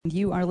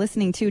You are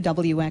listening to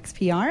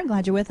WXPR.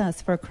 Glad you're with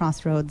us for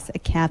Crossroads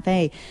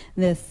Cafe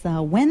this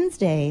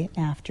Wednesday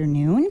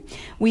afternoon.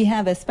 We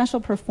have a special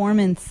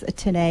performance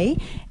today,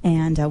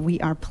 and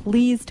we are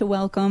pleased to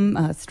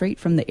welcome, straight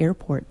from the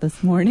airport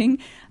this morning,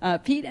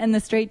 Pete and the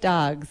Straight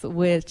Dogs,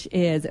 which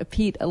is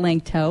Pete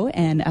Lanktoe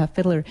and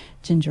fiddler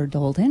Ginger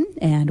Dolden.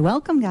 And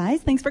welcome,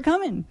 guys. Thanks for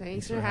coming.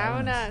 Thanks for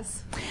having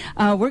us.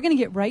 We're going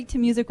to get right to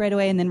music right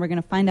away, and then we're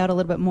going to find out a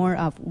little bit more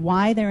of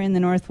why they're in the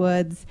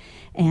Northwoods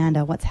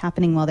and what's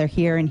happening while they're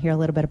here, and hear a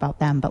little bit about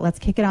them. But let's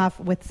kick it off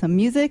with some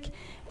music,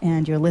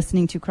 and you're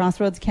listening to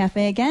Crossroads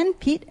Cafe again,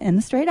 Pete and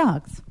the Stray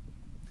Dogs.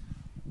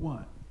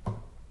 1,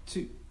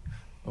 2,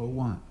 oh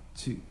 1,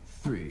 2,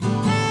 3.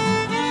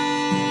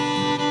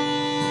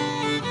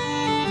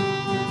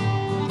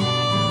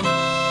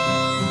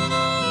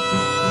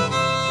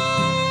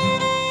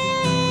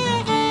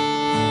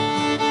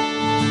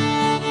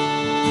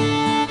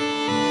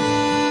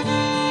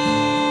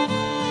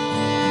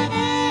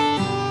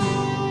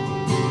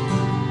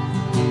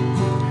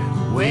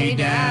 Way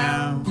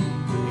down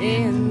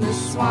in the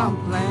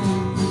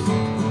swampland,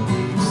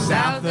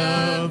 south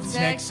of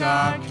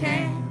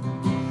Texarkana,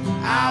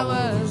 I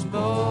was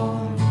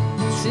born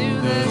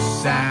to the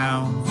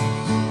sound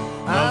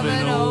of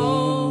an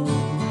old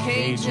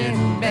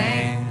Cajun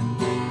band.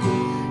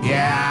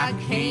 Yeah, I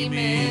came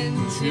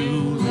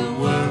into the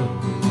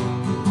world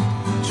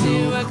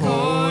to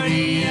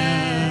accordion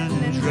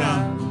and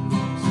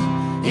drums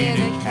in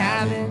a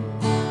cabin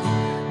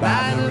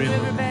by the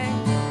riverbank.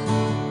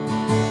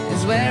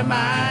 Where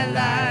my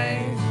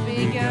life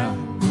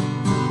begun.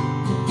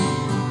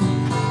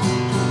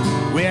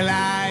 Well,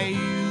 I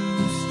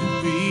used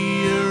to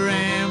be a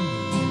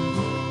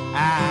rambler.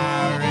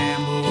 I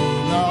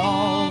rambled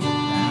all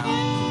around.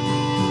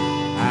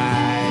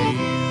 I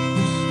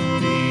used to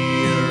be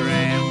a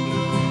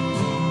rambler.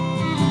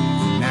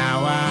 Now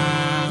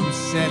I'm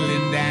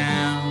settling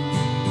down.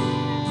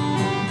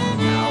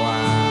 Now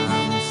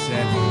I'm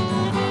settling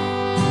down.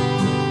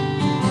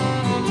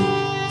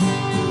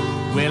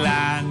 Well,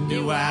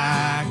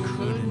 I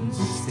couldn't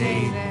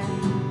stay there.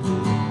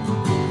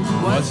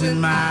 Wasn't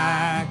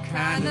my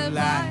kind of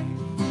life.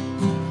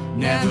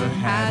 Never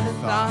had a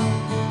thought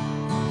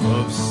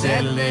of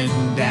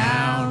settling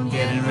down,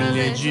 getting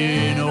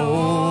religion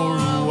or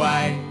a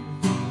wife.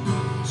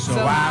 So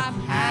I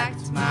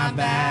packed my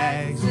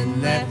bags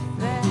and left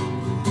there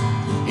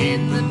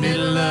in the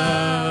middle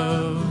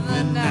of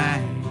the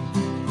night.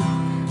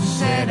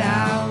 Set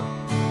out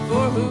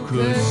for who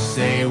could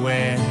say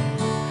where,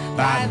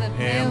 by the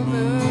pale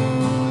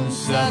moon's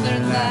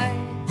southern light.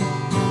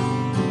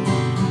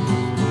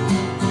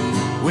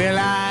 Well,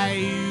 I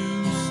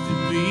used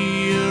to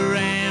be a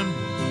rambler.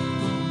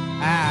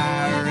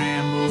 I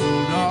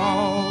rambled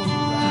all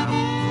around.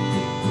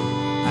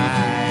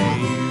 I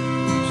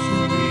used to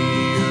be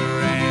a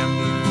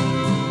rambler.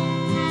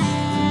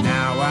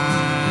 Now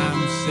I'm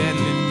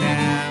settling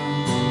down.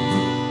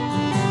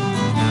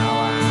 Now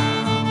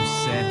I'm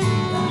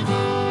settling down.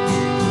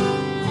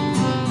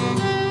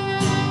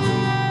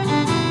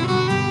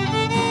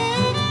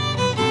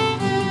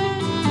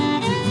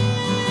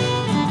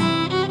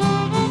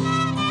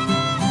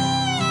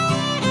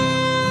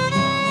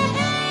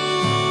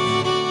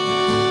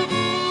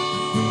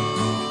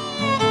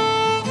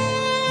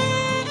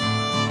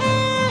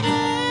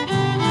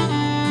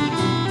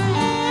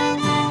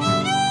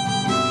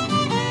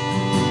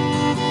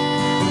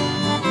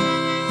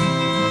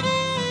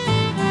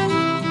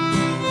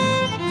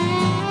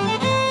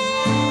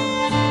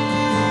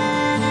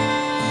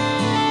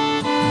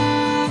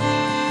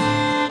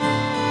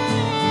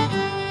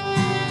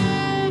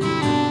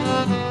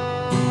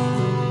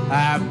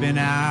 I've been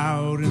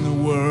out in the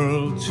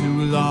world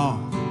too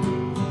long.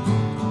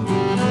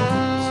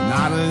 It's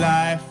not a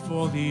life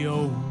for the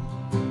old.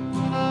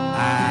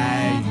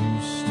 I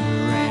used to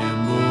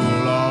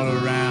ramble all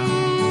around.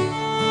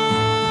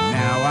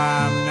 Now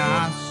I'm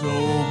not so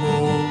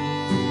bold.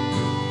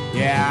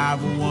 Yeah,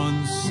 I've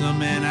won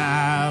some and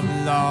I've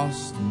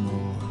lost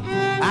more.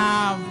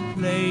 I've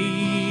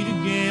played a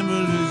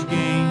gambler's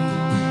game.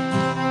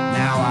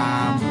 Now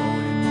I'm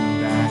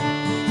going back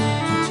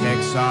to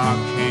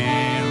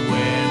Texarkana,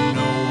 where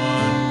no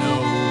one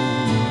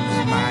knows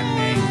my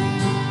name.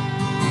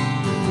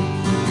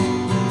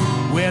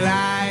 Well,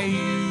 I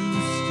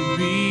used to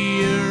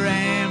be a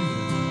rambler.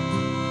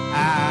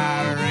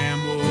 I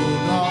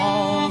rambled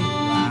all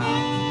around.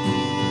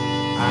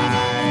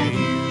 I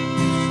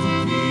used to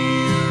be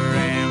a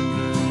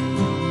rambler.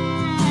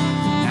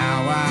 Now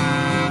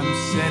I'm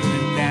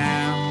settling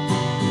down.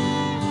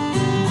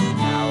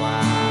 Now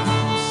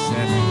I'm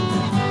settling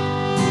down.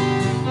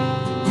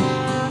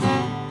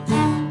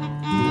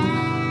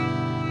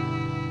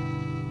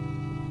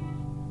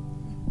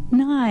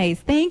 Nice.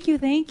 Thank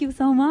you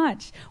so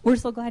much. We're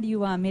so glad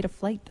you made a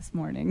flight this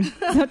morning.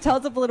 So tell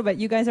us a little bit.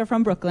 You guys are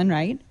from Brooklyn,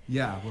 right?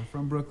 Yeah, we're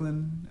from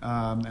Brooklyn,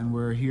 and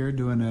we're here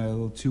doing a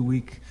little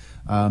 2-week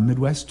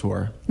Midwest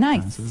tour.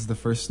 Nice. So this is the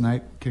first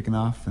night kicking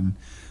off, and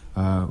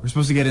we're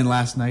supposed to get in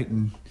last night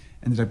and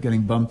ended up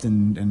getting bumped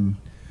and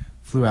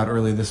flew out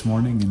early this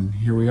morning, and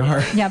here we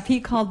are. Yeah,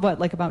 Pete called,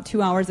 about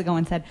 2 hours ago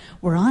and said,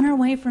 we're on our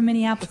way from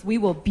Minneapolis. We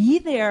will be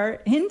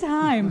there in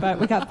time, but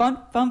we got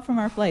bumped from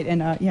our flight.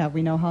 And,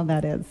 we know how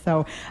that is.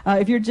 So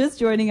if you're just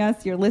joining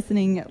us, you're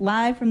listening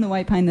live from the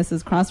White Pine. This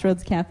is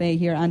Crossroads Cafe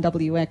here on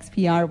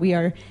WXPR. We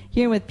are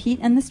here with Pete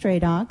and the Stray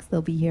Dogs.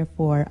 They'll be here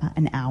for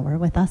an hour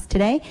with us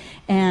today.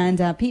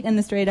 And Pete and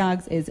the Stray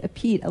Dogs is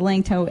Pete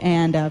Langto,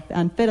 and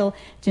on fiddle,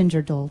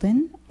 Ginger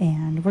Dolden.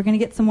 And we're going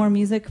to get some more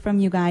music from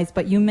you guys.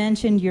 But you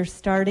mentioned you're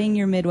starting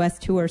your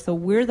Midwest tour, so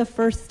we're the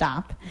first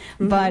stop.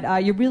 Mm-hmm.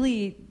 But you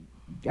really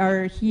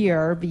are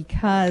here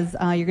because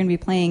you're going to be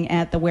playing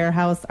at the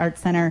Warehouse Art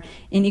Center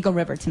in Eagle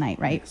River tonight,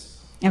 right? Yes.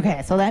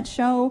 Okay, so that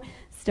show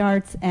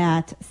starts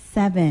at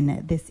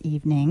 7 this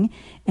evening,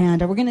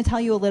 and we're going to tell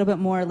you a little bit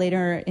more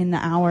later in the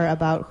hour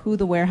about who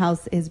the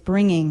Warehouse is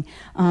bringing.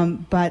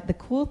 But the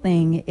cool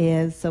thing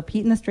is, so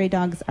Pete and the Stray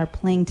Dogs are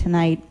playing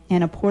tonight,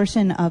 and a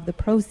portion of the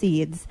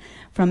proceeds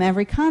from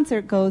every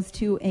concert goes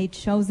to a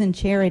chosen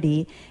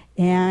charity.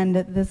 And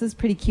this is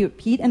pretty cute.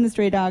 Pete and the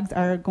Stray Dogs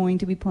are going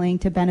to be playing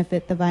to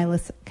benefit the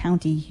Vilas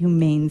County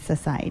Humane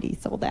Society.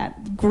 So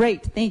that's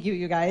great. Thank you,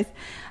 you guys.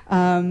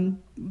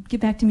 Get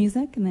back to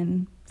music and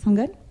then sound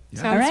good?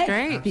 Yeah. All right.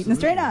 Great. Pete and the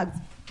Stray Dogs.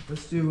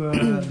 Let's do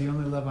The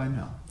Only Love I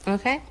Know.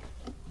 Okay.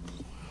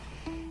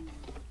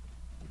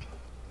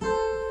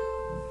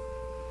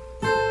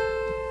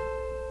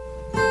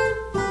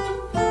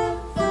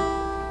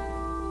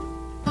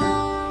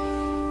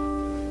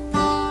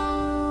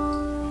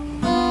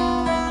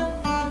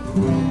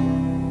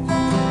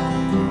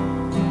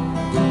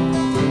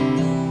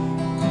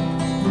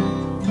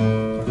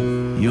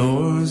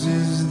 Yours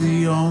is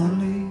the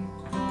only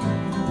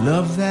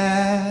love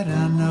that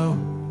I know.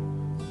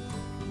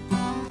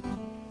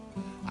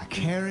 I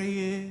carry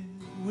it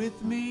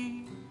with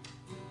me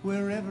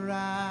wherever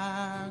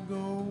I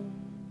go.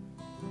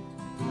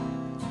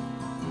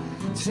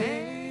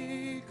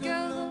 Take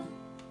a look,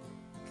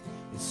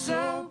 it's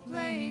so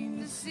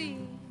plain to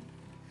see.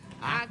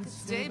 I could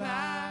stay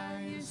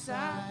by your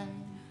side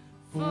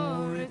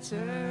for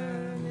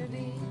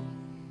eternity.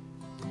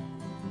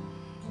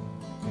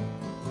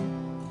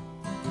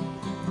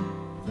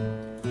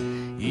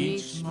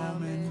 Each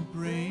moment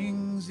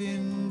brings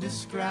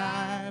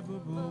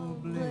indescribable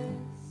bliss.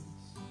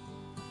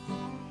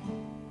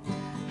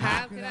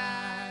 How could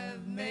I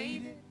have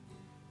made it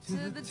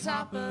to the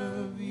top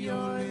of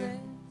your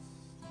list?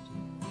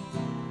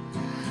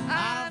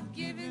 I've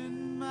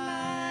given my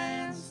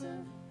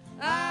answer,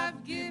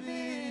 I've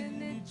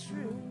given it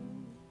true.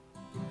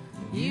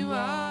 You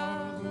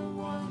are the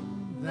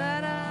one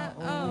that I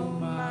owe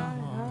my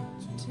heart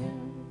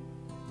to.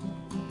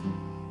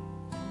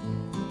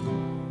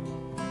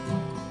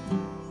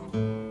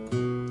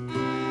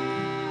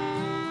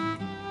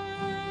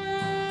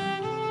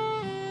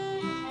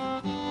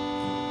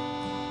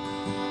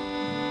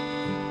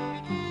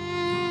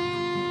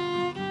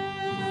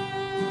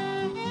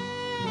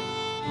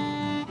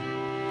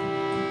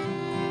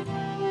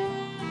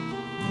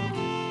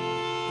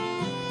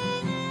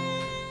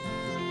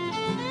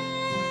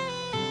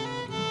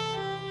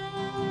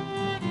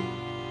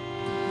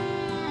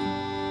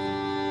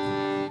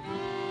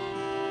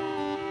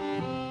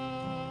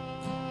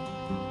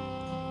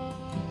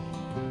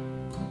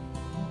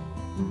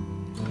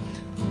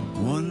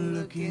 One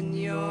look in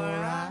your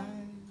eyes,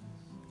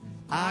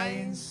 I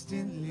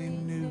instantly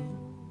knew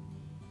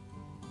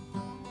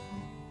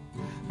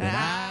that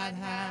I'd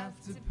have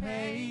to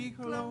pay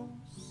close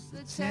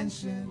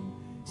attention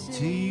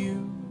to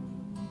you.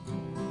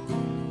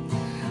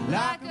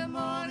 Like a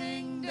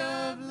morning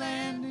dove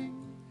landing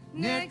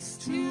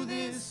next to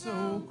this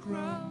old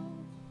crow,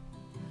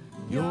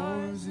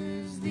 yours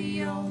is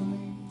the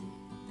only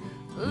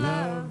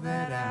love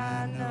that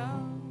I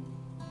know.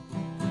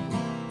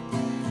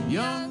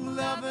 Young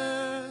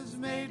lovers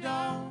may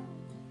dawn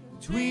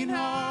between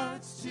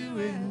hearts to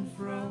and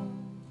fro,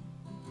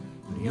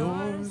 but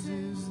yours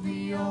is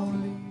the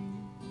only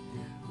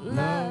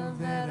love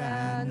that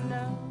I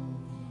know.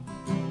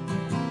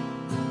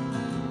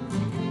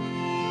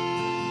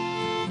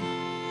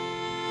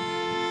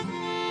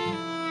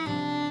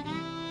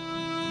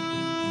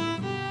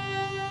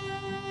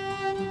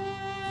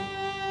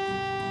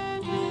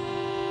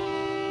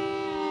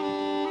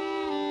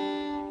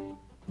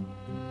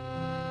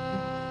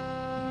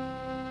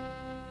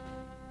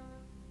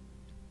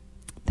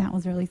 That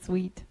was really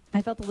sweet.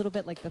 I felt a little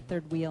bit like the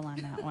third wheel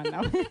on that one,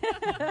 though.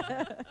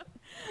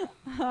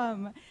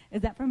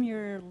 Is that from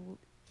your latest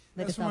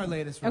That's from our album?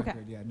 latest Okay.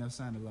 record, yeah. No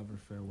Sign of Love or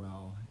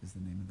Farewell is the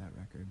name of that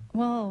record.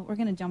 Well, we're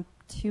going to jump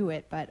to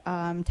it, but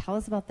tell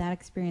us about that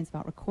experience,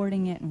 about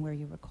recording it and where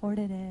you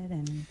recorded it.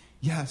 And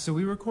Yeah, so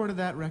we recorded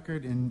that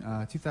record in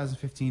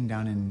 2015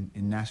 down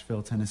in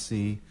Nashville,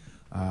 Tennessee,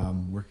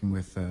 working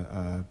with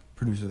a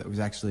producer that was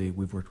actually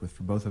we've worked with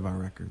for both of our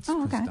records,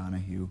 Oh, okay. Chris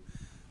Donahue,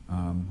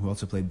 who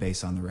also played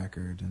bass on the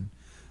record. And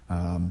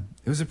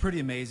it was a pretty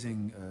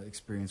amazing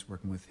experience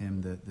working with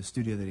him. The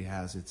studio that he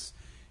has, it's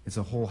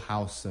a whole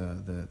house.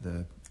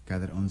 The guy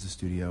that owns the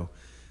studio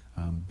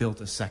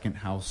built a second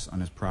house on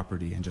his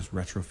property and just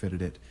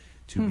retrofitted it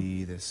to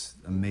be this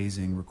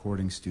amazing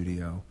recording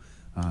studio.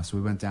 So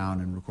we went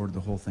down and recorded the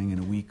whole thing in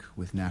a week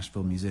with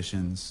Nashville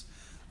musicians,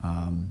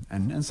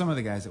 and some of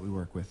the guys that we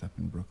work with up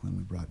in Brooklyn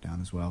we brought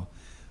down as well.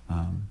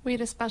 We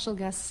had a special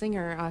guest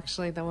singer,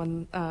 actually, the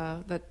one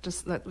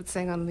that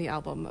sang on the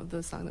album of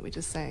the song that we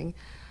just sang,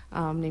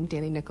 named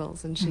Danny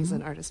Nichols, and she's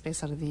an artist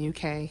based out of the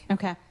UK.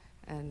 Okay.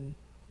 And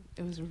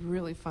it was a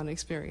really fun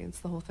experience.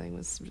 The whole thing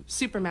was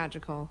super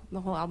magical.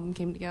 The whole album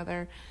came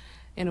together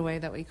in a way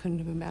that we couldn't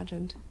have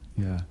imagined.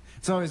 Yeah,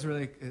 it's always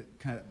really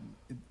kind of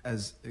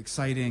as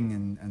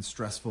exciting and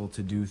stressful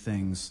to do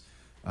things,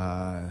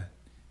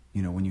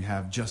 when you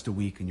have just a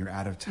week and you're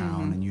out of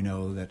town and you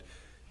know that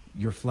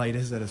your flight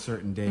is at a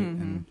certain date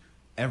and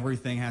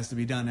everything has to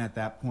be done at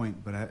that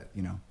point. But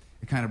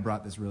it kind of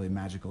brought this really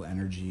magical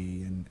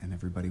energy, and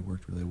everybody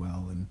worked really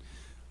well. And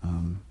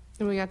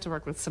we got to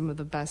work with some of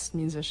the best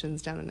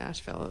musicians down in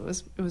Nashville.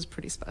 It was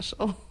pretty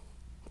special.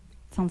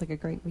 Sounds like a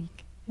great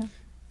week. Yeah.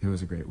 It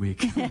was a great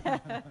week.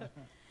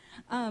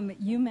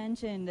 You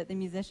mentioned that the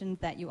musicians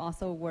that you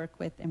also work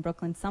with in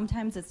Brooklyn,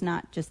 sometimes it's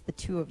not just the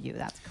two of you.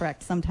 That's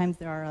correct. Sometimes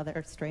there are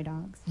other stray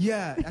dogs.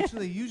 Yeah,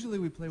 actually, usually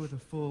we play with a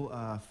full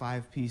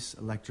 5-piece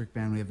electric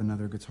band. We have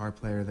another guitar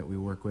player that we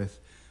work with,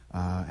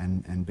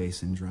 and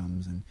bass and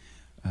drums. And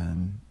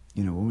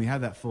when we have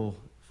that full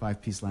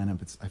 5-piece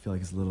lineup, I feel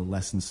like it's a little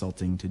less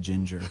insulting to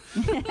Ginger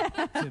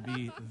to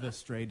be the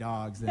stray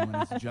dogs than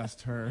when it's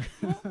just her.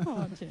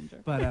 Oh, Ginger.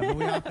 But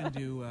we often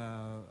do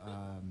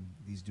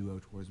these duo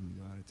tours when we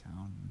go out of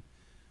town. And,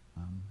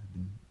 I've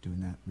been doing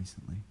that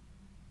recently.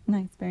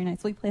 Nice, very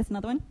nice. Will you play us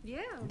another one?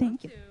 Yeah,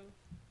 Thank you.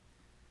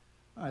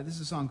 All right, this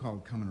is a song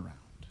called Coming Around.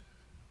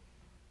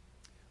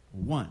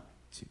 1,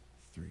 2,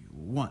 3.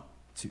 1,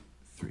 2,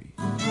 3.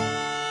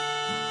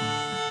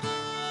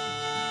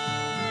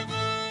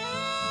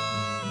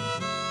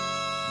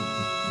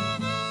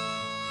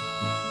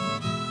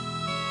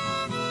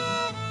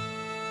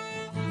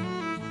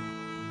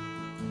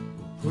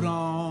 Put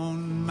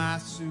on my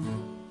suit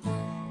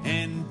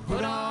and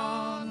put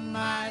on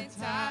my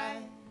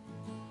tie.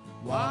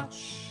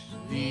 Watch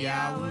the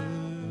hours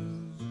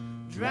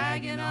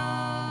dragging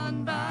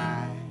on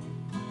by.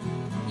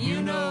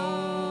 You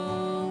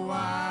know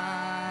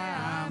why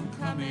I'm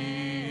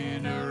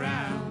coming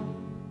around.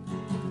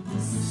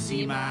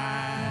 See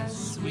my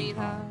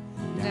sweetheart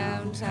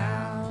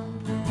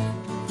downtown.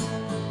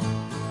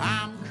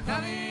 I'm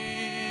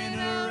coming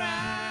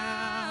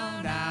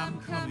around.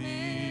 I'm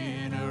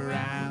coming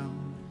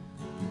around.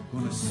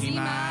 Gonna see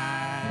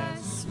my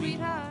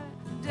sweetheart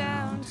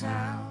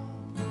downtown.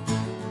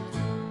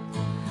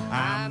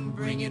 I'm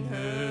bringing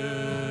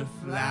her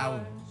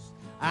flowers.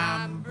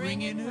 I'm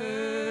bringing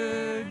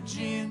her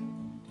gin.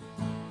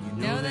 You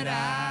know that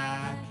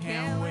I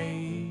can't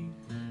wait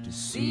to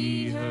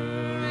see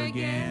her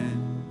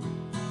again.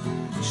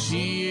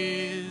 She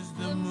is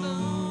the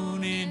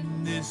moon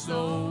in this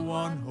old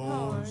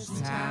one-horse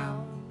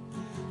town.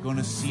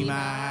 Gonna see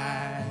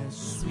my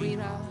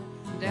sweetheart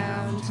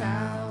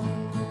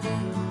downtown.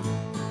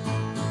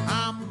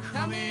 I'm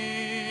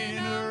coming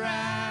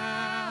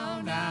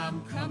around.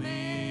 I'm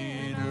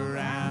coming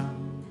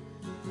around.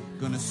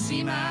 Gonna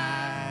see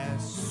my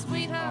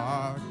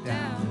sweetheart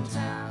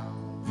downtown.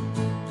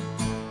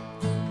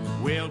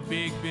 Well,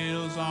 Big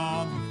Bill's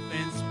on the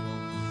fence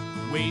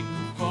post, waiting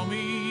for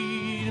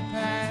me to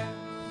pass.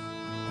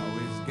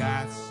 Always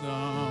got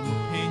some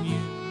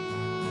opinion,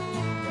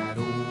 that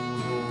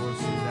old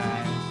horse's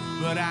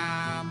ass. But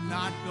I'm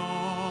not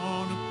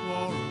gonna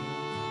quarrel,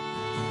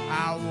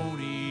 I won't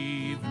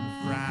even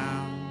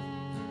frown.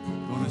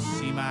 Gonna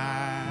see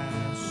my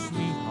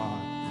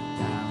sweetheart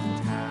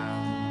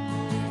downtown.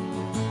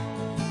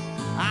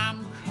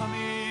 I'm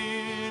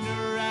coming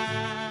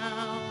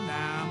around,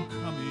 I'm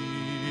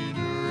coming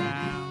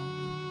around.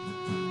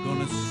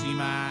 Gonna see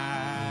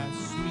my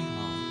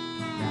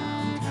sweetheart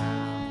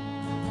downtown.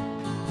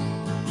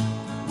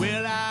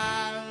 Well,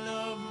 I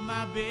love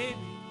my baby,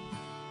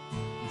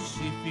 and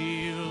she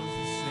feels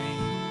the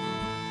same.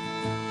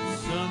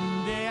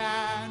 Someday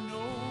I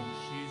know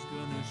she's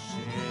gonna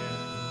share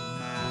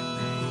my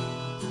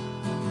name.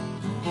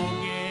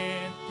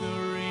 Forget the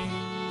ring,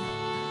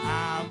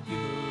 I'll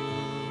give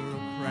her a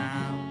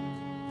crown.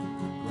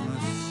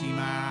 Gonna see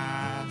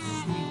my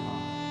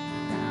sweetheart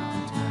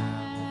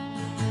downtown.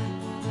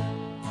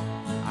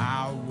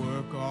 I'll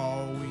work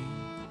all week,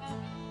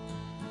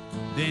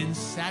 then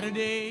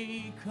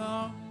Saturday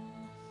comes.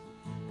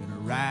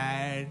 Gonna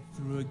ride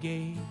through a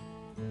gate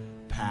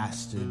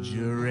past the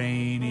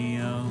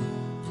geraniums.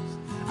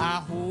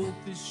 I hope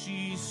that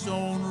she's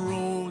sewn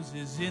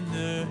roses in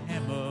the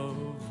hem of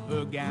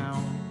her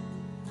gown.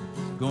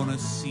 Gonna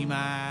see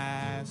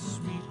my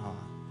sweetheart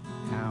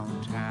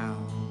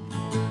downtown.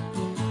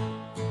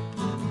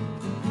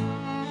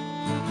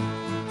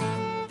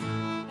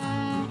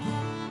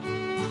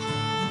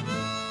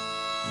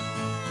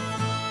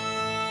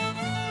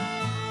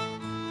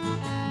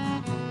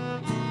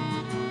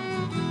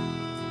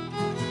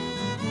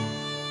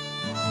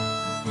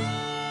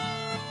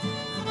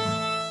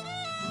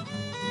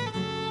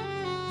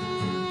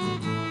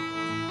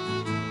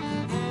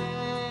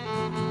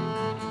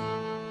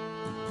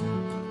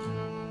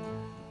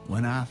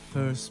 When I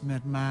first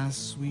met my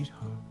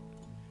sweetheart,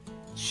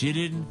 she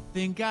didn't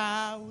think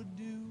I would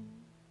do.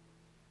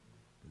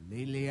 But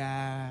lately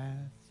I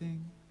think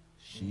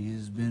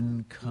she's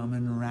been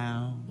coming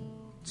round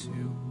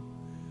too.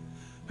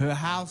 Her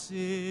house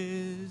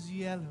is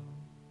yellow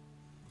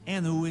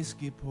and the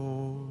whiskey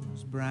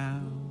pours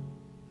brown.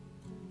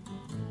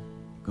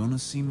 Gonna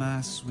see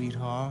my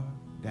sweetheart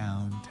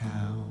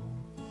downtown.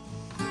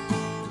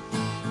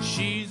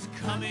 She's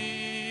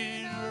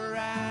coming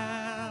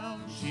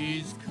around,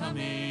 she's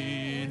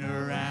coming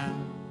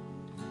around.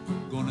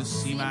 Gonna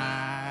see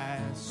my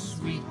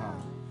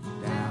sweetheart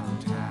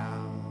downtown.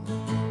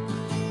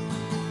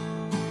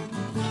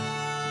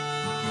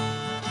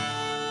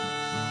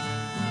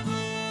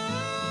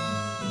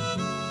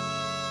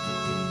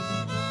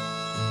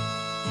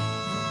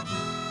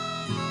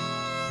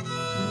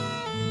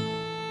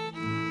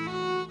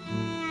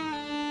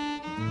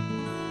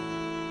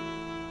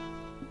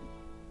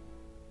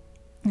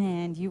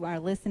 And you are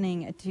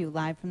listening to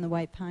Live from the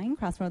White Pine,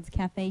 Crossroads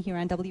Cafe here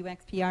on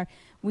WXPR.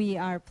 We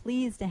are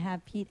pleased to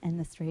have Pete and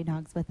the Stray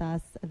Dogs with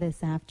us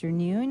this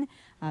afternoon.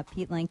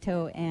 Pete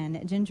Langto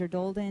and Ginger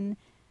Dolden.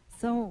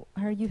 So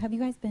have you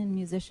guys been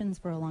musicians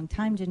for a long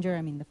time? Ginger,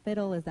 I mean, the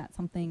fiddle, is that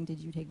something, did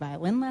you take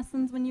violin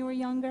lessons when you were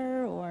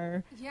younger,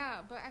 or?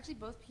 Yeah, but actually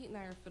both Pete and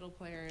I are fiddle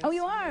players. Oh,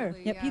 you are?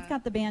 Really, Yeah, Pete's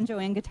got the banjo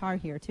and guitar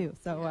here, too.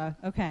 So,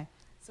 okay.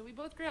 So we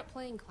both grew up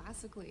playing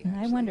classically,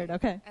 I wondered,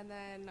 okay. And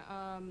then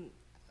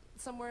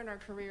somewhere in our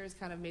careers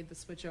kind of made the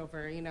switch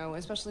over, you know,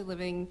 especially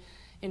living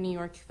in New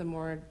York, the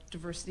more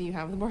diversity you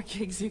have, the more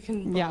gigs you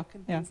can book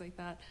and things like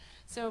that.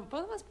 So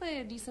both of us play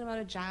a decent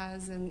amount of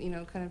jazz and, you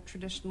know, kind of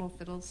traditional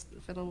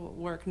fiddle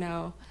work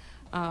now.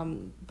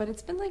 But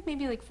it's been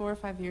maybe 4 or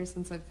 5 years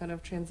since I've kind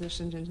of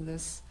transitioned into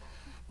this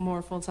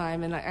more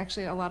full-time. And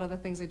actually a lot of the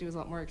things I do is a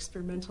lot more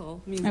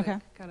experimental music,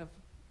 kind of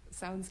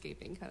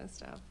soundscaping kind of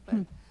stuff.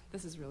 But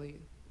this is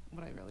really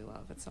what I really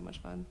love. It's so much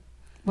fun.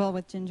 Well,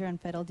 with Ginger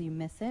and fiddle, do you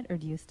miss it, or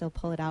do you still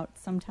pull it out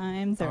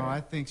sometimes? Or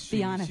I think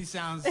she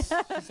sounds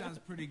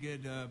pretty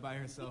good by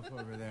herself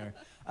over there.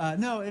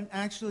 No, and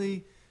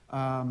actually,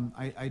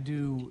 I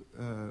do.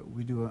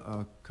 We do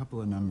a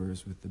couple of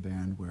numbers with the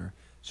band where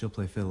she'll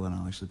play fiddle and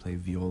I'll actually play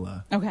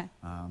viola. Okay,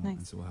 nice. Nice.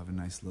 And so we'll have a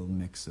nice little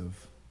mix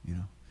of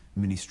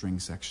mini string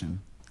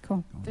section.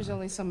 Cool. There's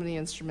only so many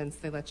instruments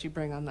they let you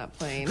bring on that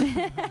plane.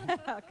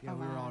 Yeah, we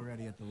were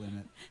already at the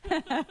limit.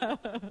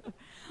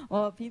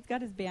 Well, Pete's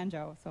got his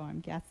banjo, so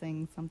I'm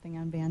guessing something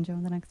on banjo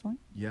in the next one?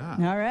 Yeah.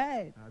 All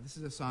right. This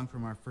is a song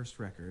from our first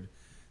record.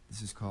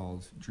 This is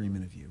called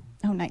Dreamin' of You.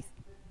 Oh, nice.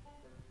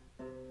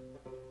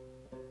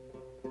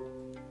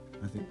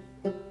 I think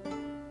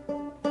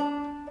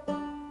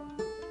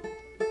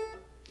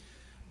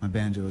my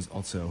banjo is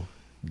also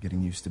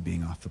getting used to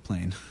being off the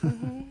plane.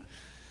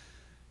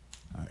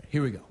 All right,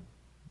 here we go.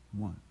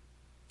 1,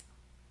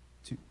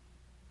 2.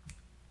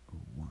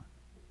 1,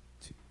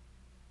 2,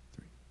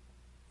 3,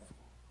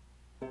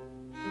 4.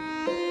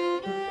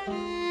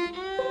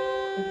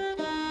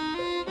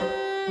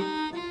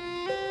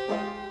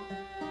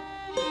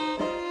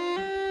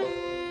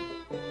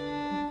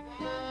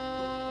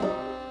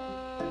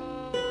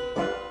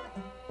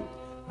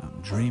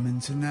 I'm dreaming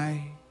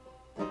tonight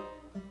of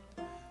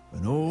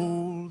an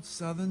old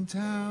southern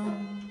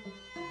town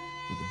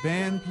where the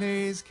band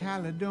plays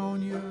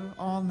Caledonia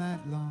all night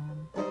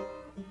long,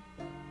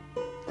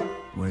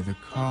 where the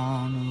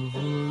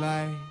carnival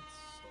lights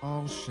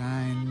all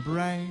shine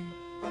bright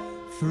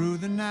through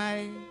the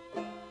night.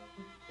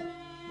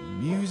 The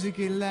music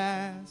it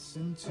lasts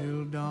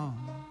until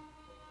dawn.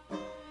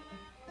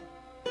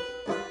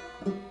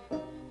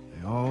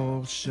 They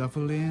all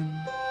shuffle in,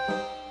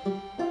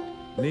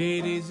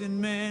 ladies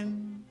and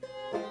men.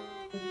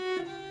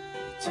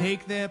 They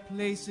take their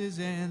places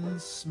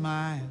and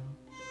smile,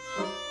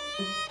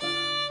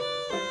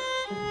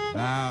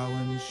 bow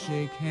and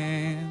shake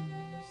hands,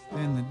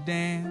 then the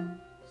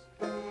dance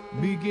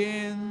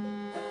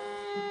begins.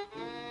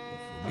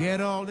 They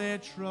forget all their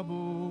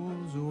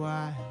troubles a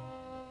while.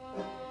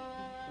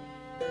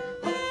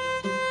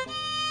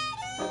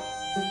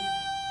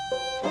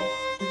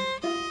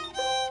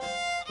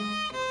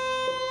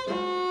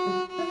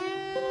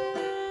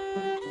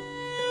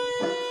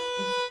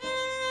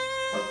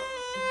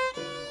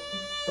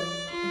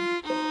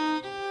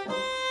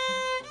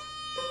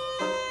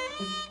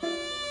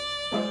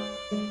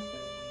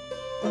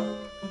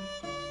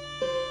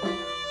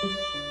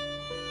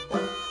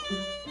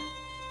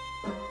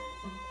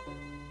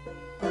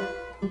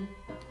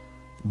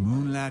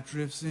 Moonlight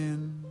drifts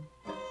in,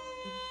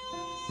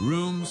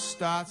 room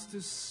starts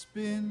to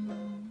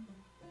spin.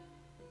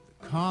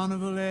 The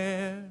carnival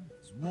air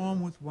is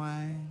warm with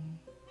wine.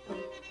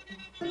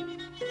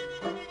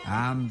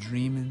 I'm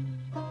dreaming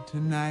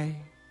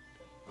tonight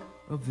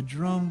of the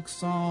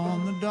drunks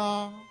on the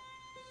dock.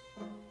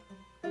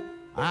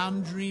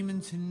 I'm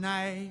dreaming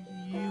tonight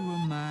you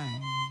were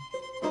mine.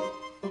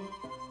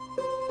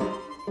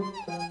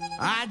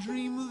 I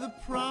dream of the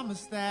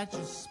promise that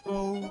you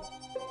spoke.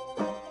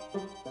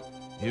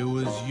 It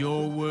was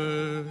your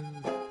word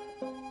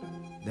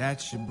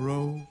that you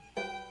broke.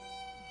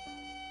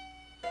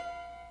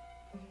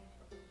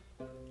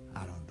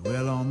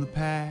 dwell on the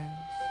past.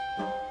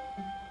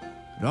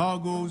 It all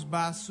goes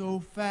by so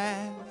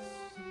fast.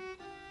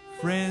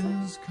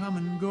 Friends come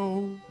and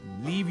go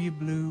and leave you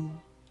blue.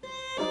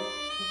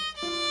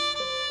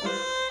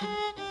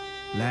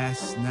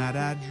 Last night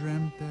I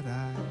dreamt that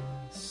I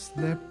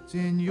slept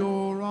in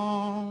your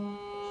arms.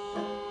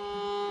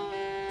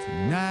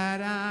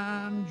 Tonight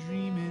I'm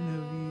dreaming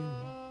of you.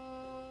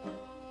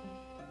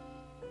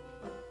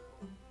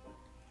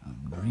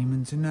 I'm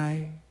dreaming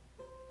tonight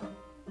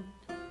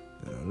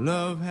that our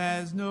love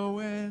has no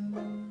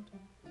end.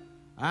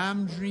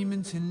 I'm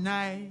dreaming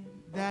tonight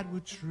that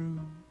we're true.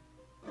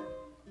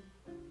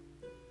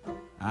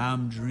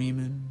 I'm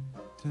dreaming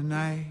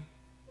tonight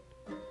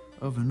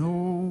of an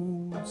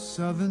old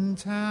southern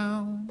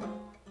town.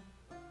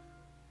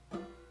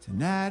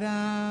 Tonight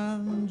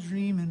I'm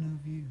dreaming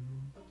of you.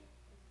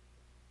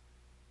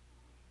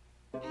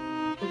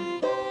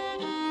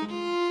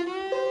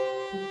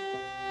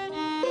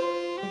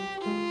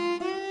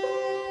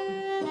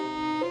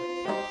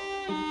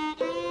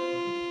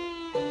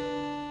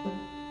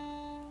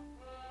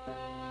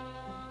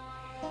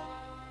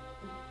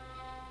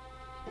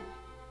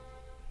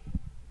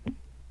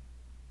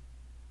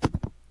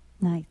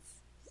 Nice.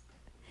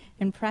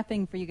 In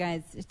prepping for you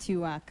guys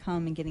to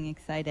come and getting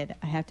excited,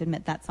 I have to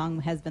admit that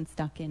song has been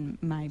stuck in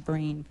my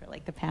brain for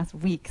like the past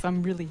week, so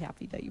I'm really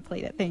happy that you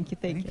played it. Thank you.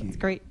 It's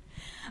great.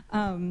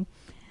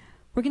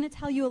 We're going to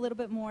tell you a little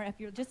bit more. If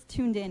you're just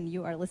tuned in,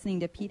 you are listening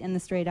to Pete and the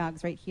Stray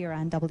Dogs right here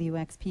on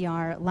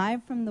WXPR,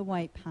 live from the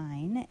White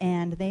Pine.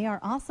 And they are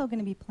also going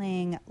to be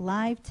playing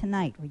live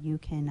tonight, where you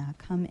can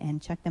come and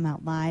check them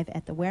out live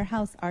at the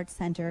Warehouse Arts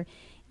Center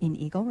in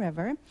Eagle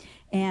River.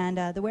 And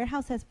the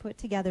Warehouse has put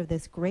together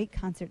this great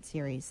concert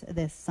series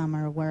this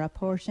summer, where a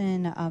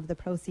portion of the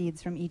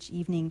proceeds from each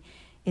evening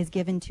is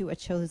given to a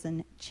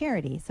chosen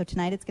charity. So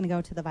tonight it's going to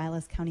go to the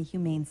Vilas County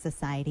Humane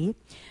Society.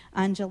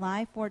 On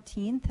July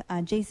 14th,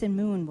 Jason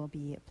Moon will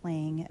be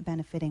playing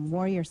benefiting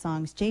Warrior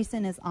Songs.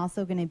 Jason is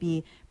also going to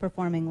be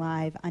performing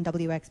live on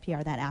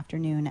WXPR that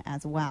afternoon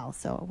as well.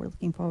 So we're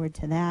looking forward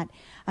to that.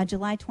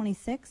 July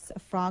 26th,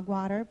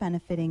 Frogwater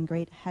benefiting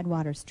Great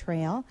Headwaters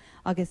Trail.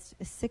 August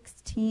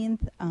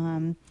 16th,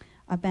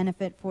 a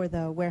benefit for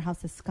the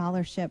Warehouse's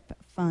Scholarship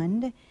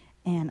Fund.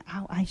 And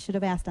I should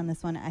have asked on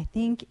this one. I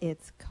think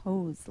it's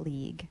Coze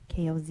League,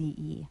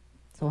 K-O-Z-E.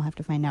 So we'll have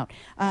to find out.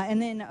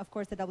 And then, of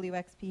course, the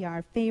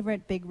WXPR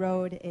favorite, Big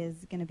Road,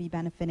 is going to be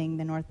benefiting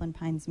the Northland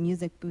Pines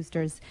Music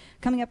Boosters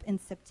coming up in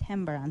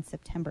September, on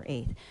September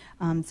 8th.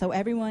 So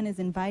everyone is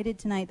invited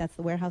tonight. That's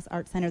the Warehouse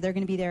Arts Center. They're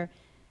going to be there,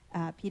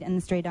 Pete and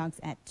the Stray Dogs,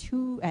 at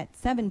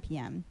 7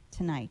 p.m.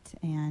 tonight.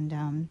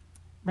 And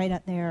right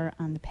out there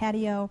on the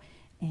patio.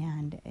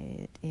 And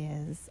it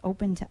is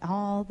open to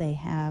all. They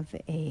have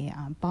a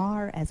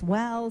bar as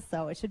well,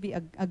 so it should be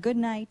a good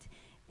night.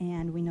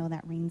 And we know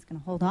that rain's going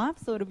to hold off,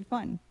 so it'll be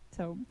fun.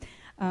 So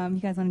you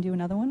guys want to do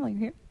another one while you're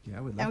here? Yeah,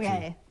 I would love to.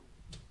 Okay.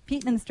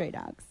 Pete and the Stray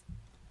Dogs.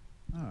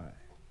 All right.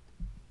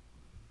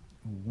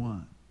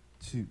 1,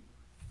 2,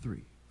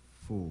 3,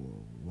 4,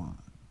 1.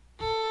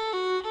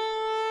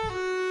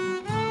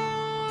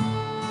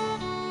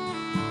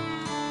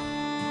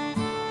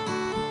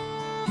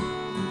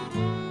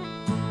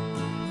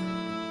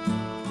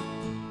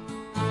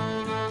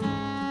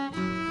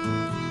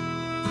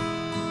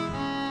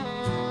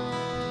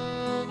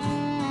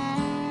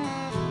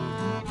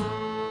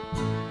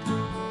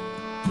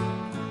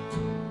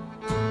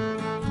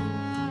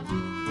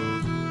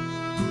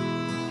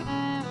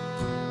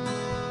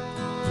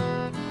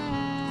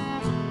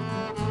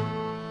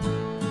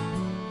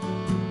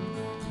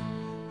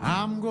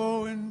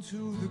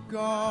 To the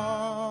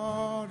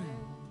garden,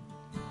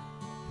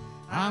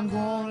 I'm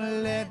gonna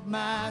let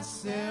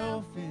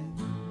myself in.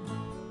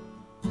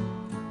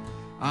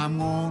 I'm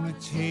gonna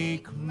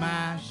take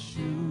my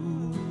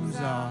shoes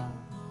off.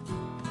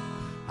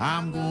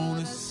 I'm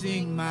gonna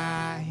sing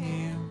my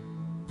hymn.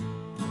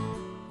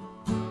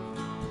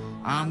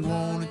 I'm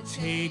gonna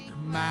take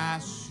my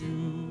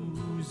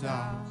shoes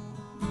off.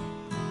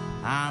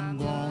 I'm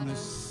gonna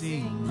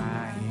sing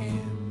my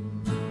hymn.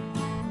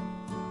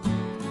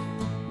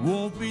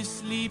 Won't be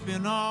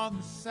sleeping on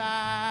the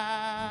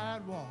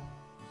sidewalk.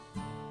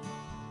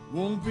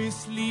 Won't be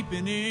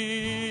sleeping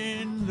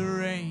in the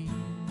rain.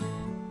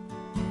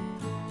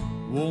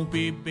 Won't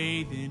be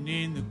bathing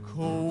in the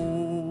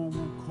cold,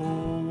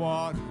 cold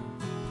water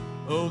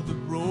of the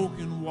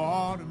broken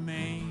water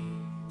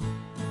main.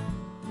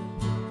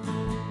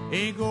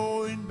 Ain't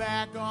going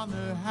back on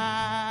the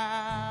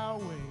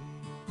highway.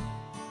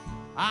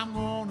 I'm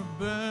gonna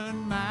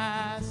burn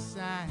my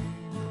sign.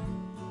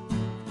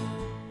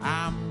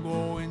 I'm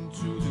going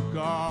to the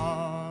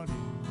garden.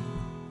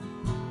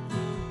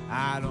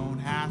 I don't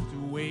have to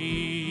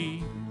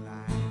wait in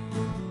line.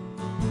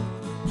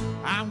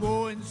 I'm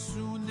going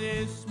soon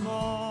this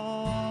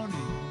morning,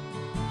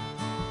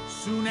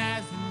 soon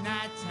as the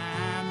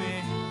nighttime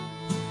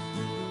ends.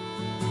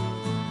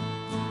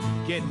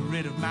 Getting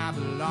rid of my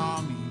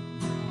belongings,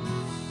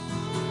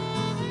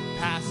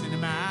 passing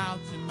them out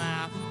to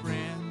my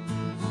friends.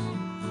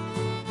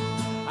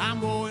 I'm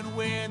going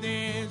where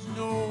there's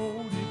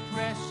no dependence.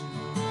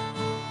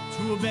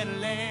 to a better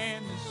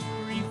land that's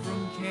free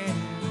from care.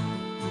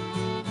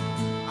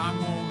 I'm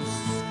gonna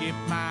skip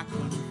my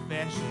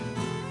confession.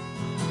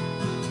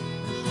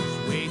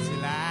 Just wait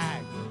till I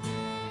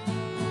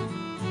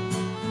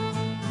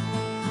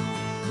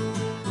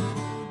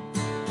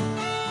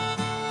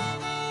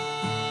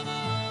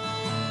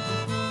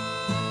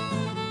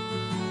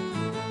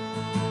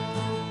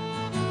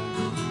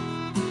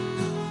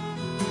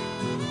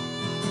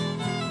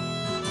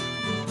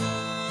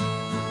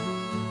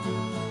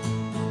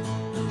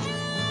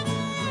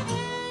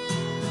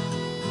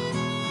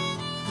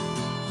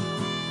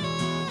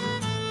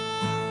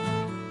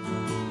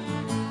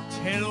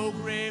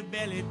get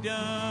belly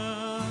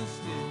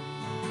dusted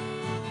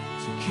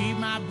to keep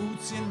my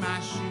boots in my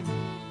shoes.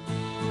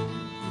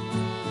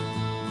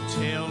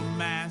 Tell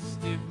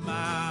Mastiff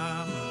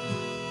Mama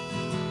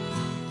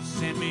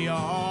send me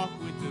off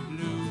with the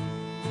blues.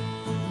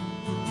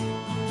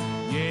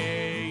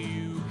 Yeah,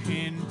 you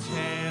can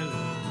tell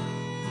her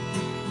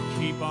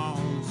keep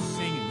on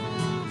singing.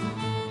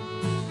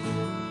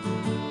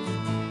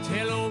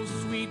 Tell old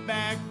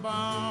Sweetback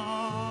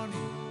Barney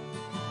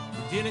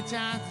did a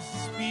time to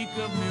speak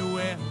of me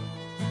well.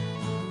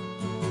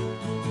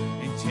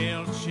 And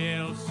tell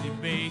Chelsea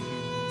Bacon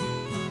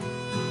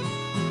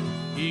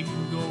he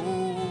can go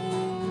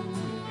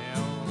to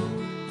hell.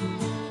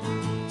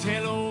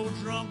 Tell old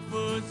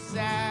Drunkfoot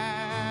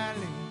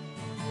Sally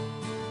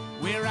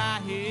where I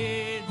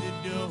hid the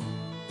dough.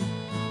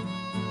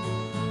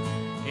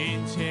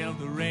 And tell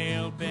the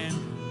rail bender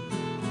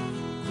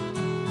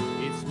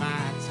it's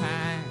my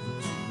time.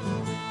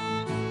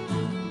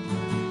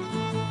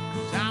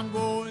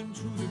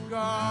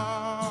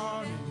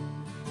 Garden.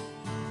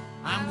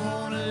 I'm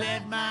gonna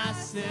let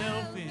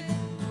myself in.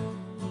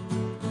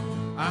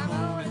 I'm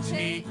gonna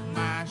take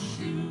my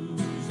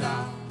shoes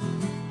off.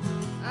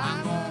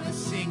 I'm gonna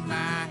sing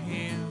my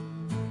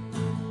hymn.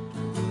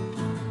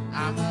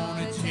 I'm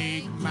gonna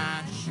take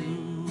my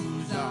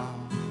shoes off.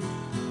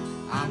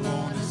 I'm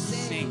gonna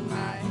sing my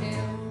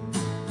hymn.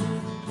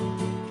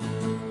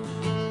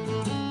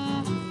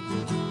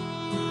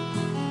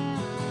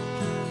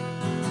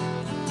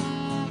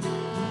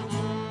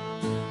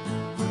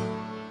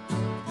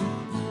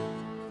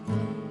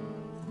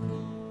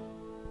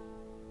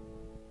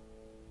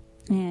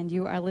 And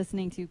you are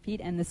listening to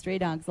Pete and the Stray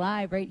Dogs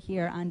live right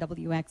here on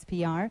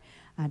WXPR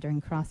during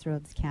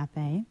Crossroads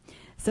Cafe.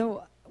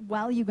 So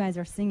while you guys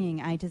are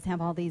singing, I just have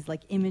all these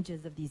like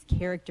images of these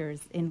characters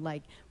in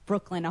like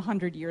Brooklyn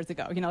 100 years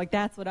ago. You know, like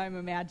that's what I'm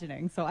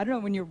imagining. So I don't know,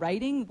 when you're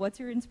writing, what's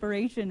your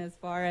inspiration as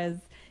far as,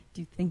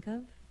 do you think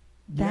of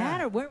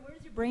that? Or where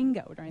does your brain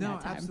go during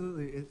that time? No,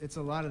 absolutely. It's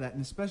a lot of that.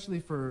 And especially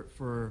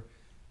for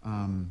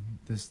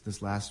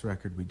this last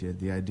record we did,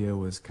 the idea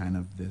was kind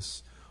of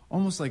this,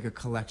 almost like a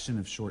collection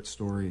of short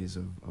stories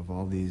of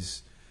all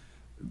these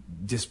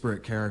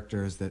disparate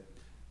characters that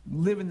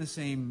live in the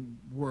same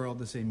world,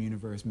 the same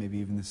universe, maybe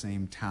even the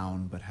same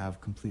town, but have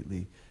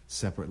completely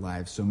separate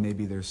lives. So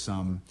maybe there's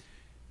some,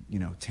 you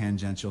know,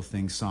 tangential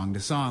things song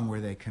to song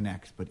where they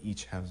connect, but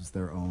each has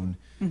their own,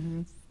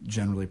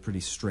 generally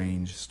pretty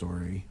strange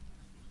story.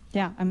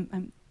 Yeah,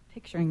 I'm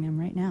picturing them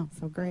right now.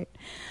 So great.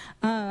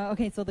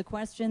 Okay, so the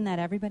question that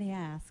everybody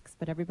asks,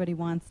 but everybody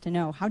wants to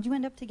know, how'd you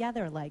end up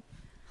together? Like,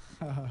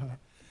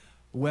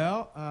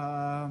 well,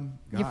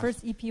 your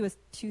first EP was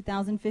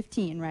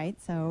 2015, right?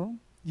 So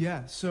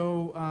yeah.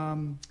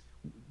 So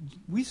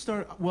we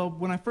started. Well,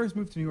 when I first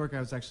moved to New York, I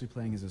was actually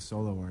playing as a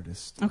solo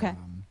artist. Okay.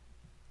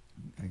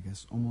 I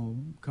guess almost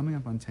coming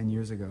up on 10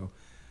 years ago.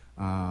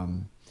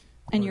 And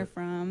you're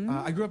from?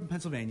 I grew up in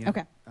Pennsylvania.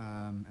 Okay.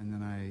 And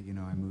then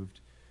I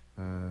moved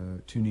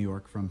to New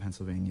York from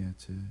Pennsylvania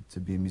to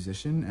be a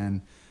musician,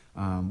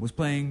 and was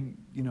playing,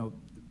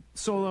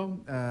 solo,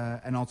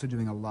 and also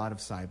doing a lot of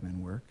sideman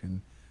work.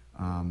 And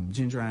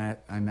Ginger and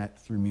I met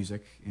through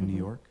music in New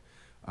York,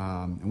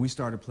 and we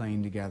started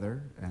playing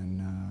together,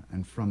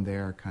 and from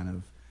there, kind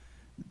of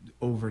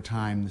over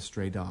time, the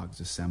Stray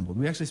Dogs assembled.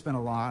 We actually spent a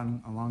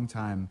long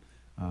time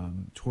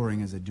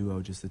touring as a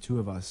duo, just the two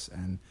of us,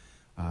 and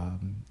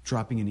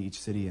dropping into each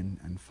city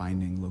and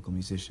finding local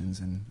musicians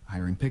and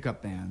hiring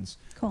pickup bands.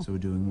 Cool. So we're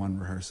doing one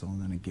rehearsal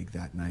and then a gig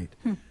that night.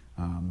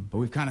 But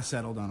we've kind of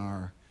settled on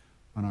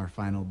our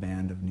final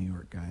band of New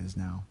York guys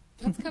now.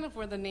 That's kind of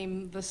where the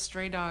name The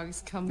Stray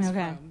Dogs comes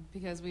from,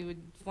 because we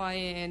would fly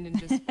in and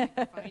just find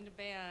a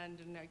band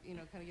and kind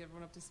of get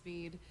everyone up to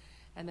speed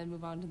and then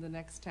move on to the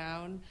next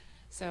town.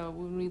 So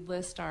when we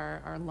list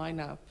our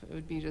lineup, it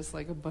would be just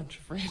like a bunch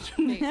of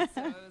random names.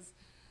 So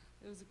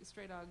it was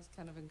Stray Dogs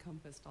kind of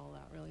encompassed all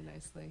that really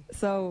nicely.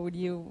 So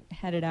you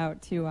headed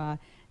out to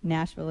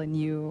Nashville, and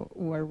you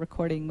were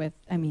recording with,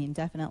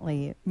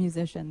 definitely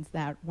musicians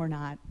that were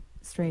not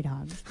Stray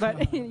Dogs,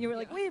 but you were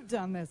like, we've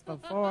done this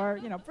before,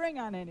 bring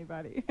on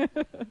anybody.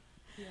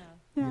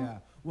 Yeah.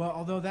 Well,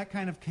 although that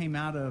kind of came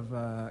out of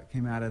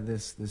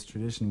this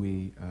tradition,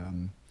 we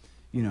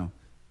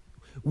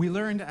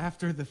learned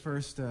after the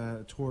first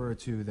tour or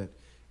two that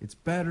it's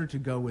better to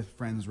go with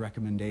friends'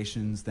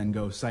 recommendations than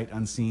go sight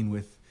unseen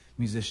with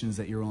musicians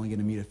that you're only going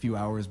to meet a few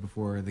hours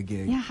before the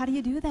gig. Yeah, how do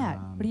you do that?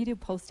 What do you do?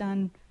 Post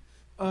on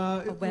a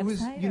website? It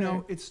was, you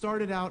know, it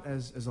started out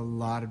as a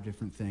lot of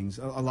different things.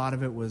 A lot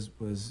of it was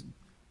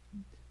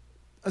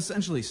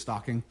essentially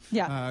stalking.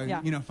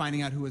 Yeah. You know,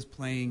 finding out who was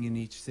playing in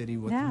each city,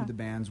 who the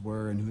bands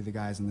were, and who the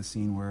guys in the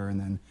scene were, and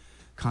then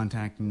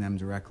contacting them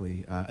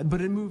directly.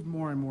 But it moved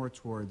more and more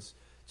towards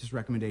just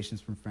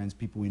recommendations from friends,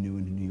 people we knew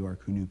in New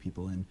York, who knew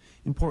people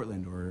in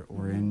Portland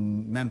or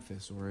in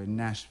Memphis or in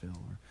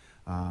Nashville.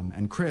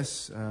 And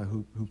Chris,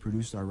 who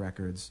produced our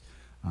records,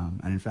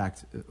 and in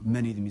fact,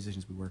 many of the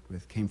musicians we worked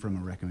with came from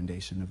a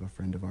recommendation of a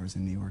friend of ours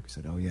in New York who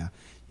said, "Oh yeah,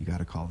 you got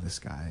to call this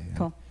guy." And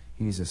cool.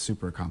 He's a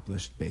super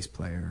accomplished bass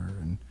player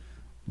and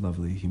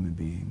lovely human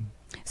being.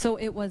 So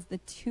it was the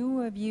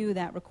two of you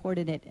that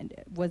recorded it. And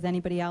was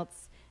anybody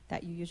else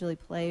that you usually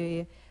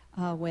play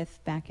with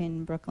back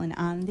in Brooklyn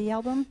on the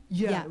album?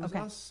 Yeah, it was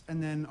us,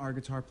 and then our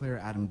guitar player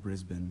Adam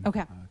Brisbane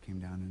came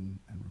down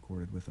and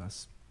recorded with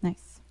us.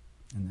 Nice.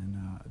 And then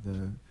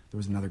there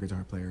was another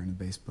guitar player and a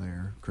bass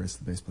player, Chris,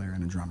 the bass player,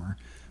 and a drummer,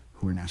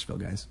 who were Nashville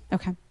guys.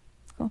 Okay,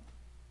 cool.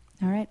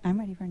 All right, I'm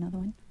ready for another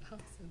one. Awesome.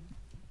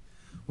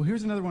 Well,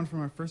 here's another one from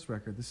our first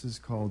record. This is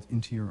called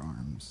Into Your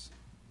Arms.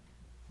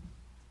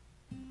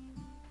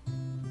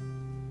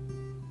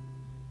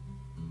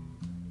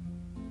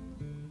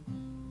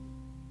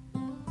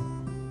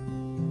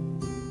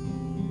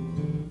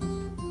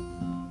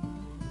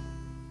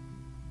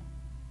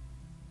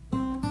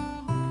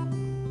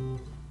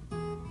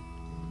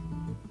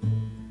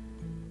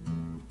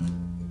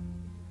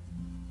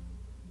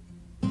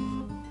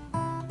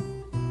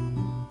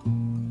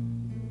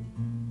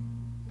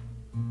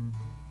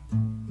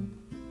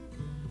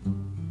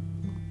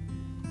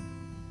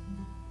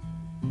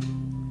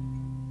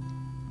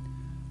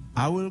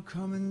 I will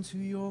come into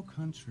your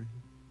country.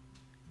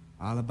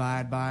 I'll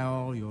abide by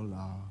all your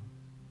laws.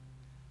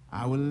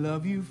 I will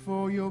love you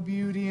for your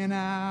beauty, and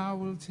I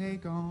will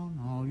take on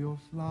all your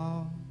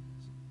flaws.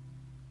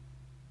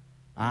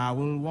 I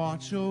will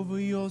watch over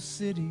your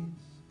cities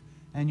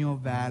and your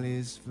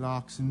valleys,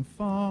 flocks and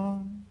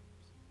farms.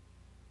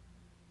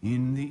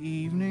 In the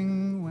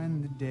evening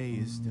when the day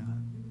is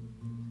done,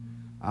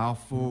 I'll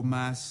fold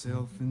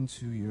myself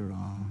into your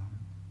arms.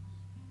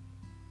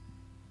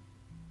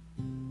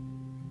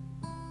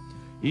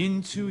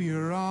 Into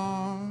your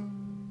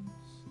arms,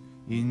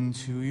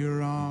 into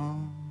your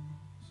arms.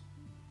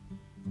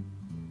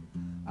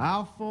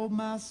 I'll fold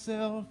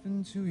myself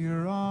into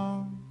your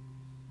arms.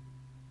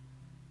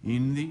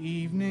 In the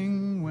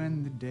evening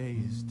when the day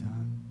is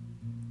done,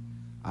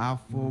 I'll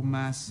fold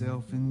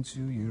myself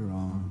into your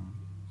arms.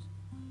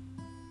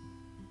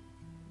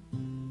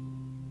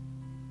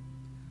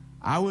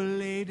 I will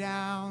lay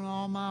down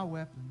all my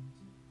weapons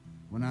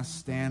when I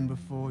stand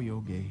before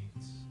your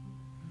gates.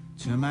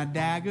 Turn my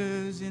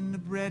daggers into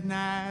bread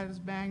knives,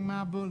 bang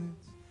my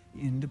bullets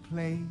into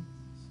place.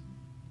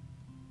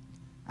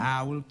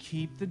 I will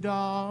keep the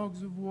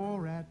dogs of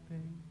war at bay,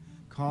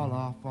 call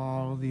off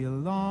all the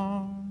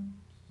alarms.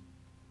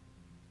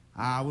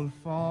 I will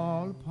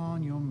fall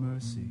upon your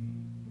mercy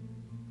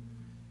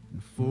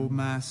and fold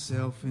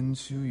myself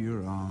into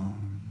your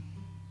arms.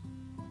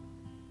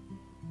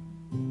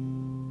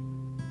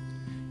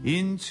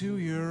 Into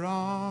your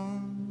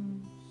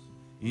arms,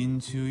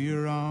 into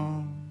your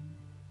arms.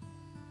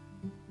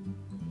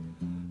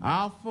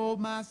 I'll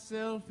fold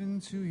myself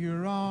into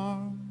your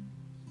arms.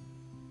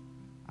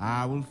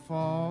 I will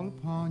fall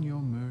upon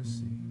your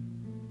mercy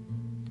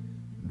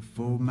and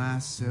fold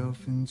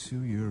myself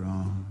into your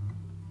arms.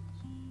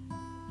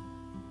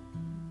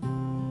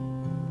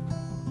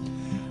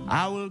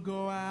 I will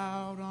go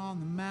out on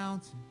the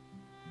mountain.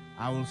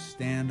 I will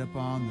stand up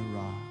on the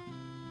rock.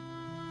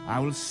 I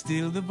will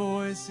still the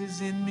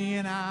voices in me,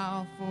 and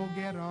I'll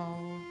forget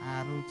all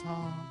idle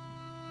talk.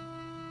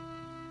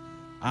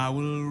 I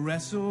will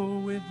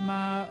wrestle with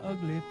my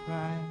ugly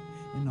pride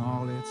in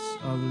all its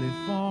ugly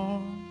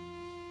form.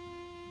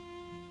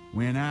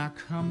 When I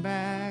come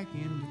back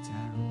into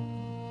town,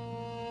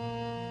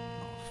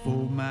 I'll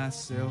fold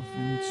myself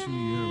into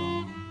your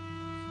arms.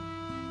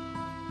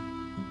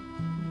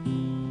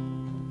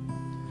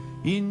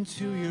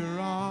 Into your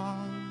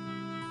arms,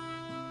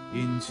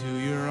 into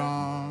your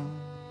arms.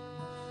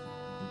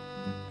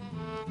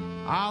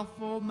 I'll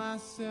fold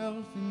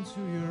myself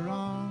into your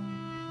arms.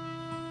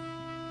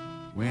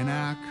 When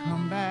I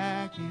come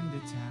back into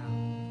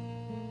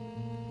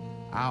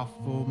town, I'll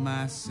fold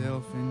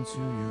myself into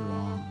your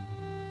arms.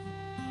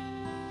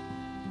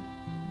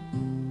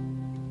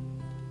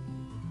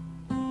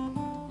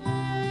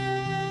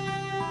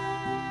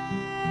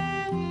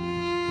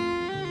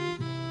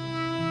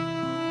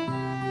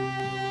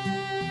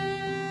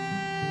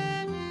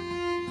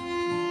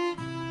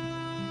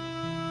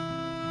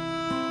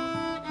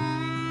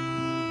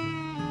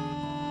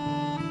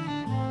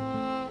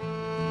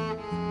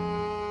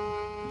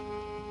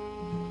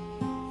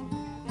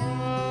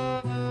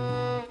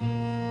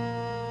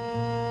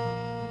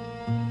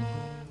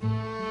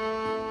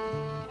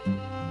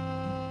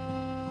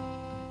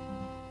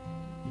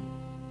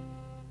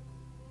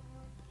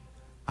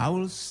 I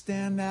will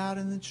stand out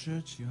in the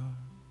churchyard,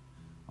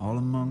 all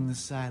among the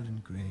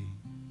silent graves,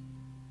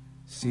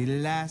 see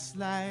the last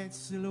light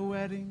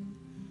silhouetting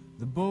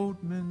the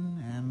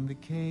boatmen and the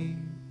caves.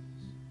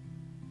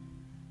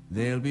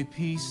 There'll be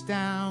peace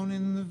down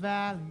in the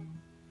valley,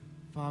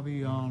 far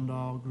beyond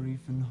all grief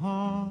and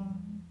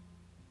harm,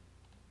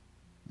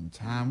 and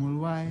time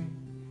will wipe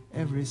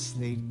every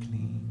slate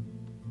clean.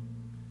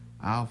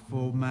 I'll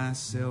fold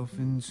myself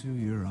into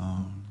your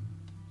arms,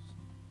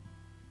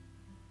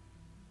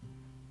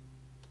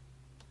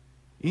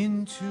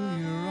 into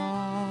your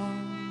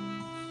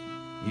arms,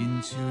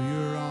 into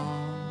your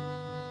arms.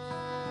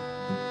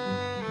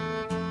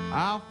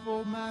 I'll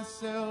fold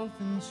myself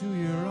into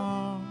your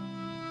arms,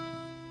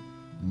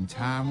 and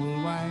time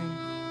will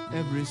wipe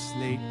every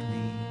slate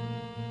clean.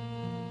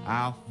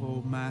 I'll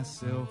fold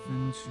myself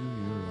into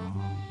your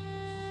arms.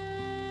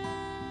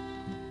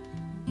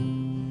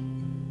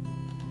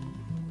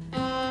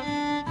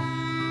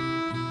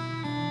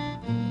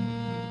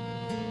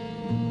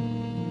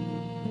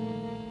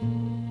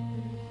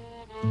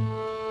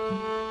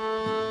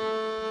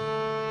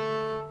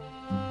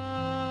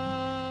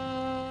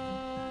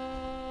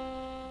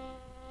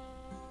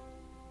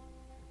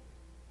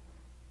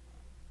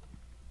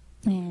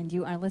 And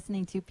you are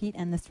listening to Pete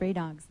and the Stray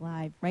Dogs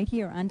live right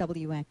here on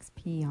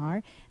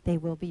WXPR. They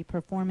will be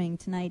performing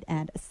tonight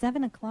at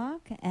 7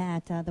 o'clock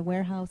at the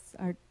Warehouse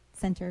Art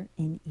Center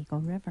in Eagle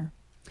River.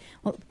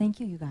 Well, thank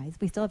you, you guys.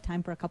 We still have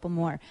time for a couple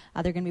more.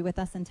 They're going to be with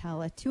us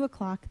until 2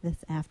 o'clock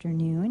this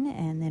afternoon,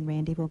 and then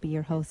Randy will be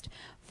your host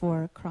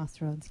for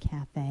Crossroads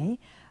Cafe.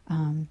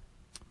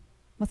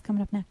 What's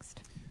coming up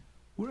next?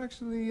 We're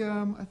actually,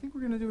 I think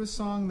we're going to do a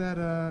song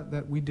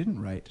that we didn't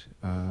write.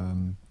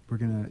 We're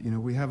going to,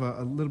 we have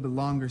a little bit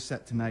longer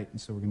set tonight, and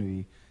so we're going to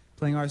be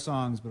playing our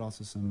songs, but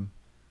also some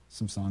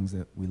songs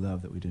that we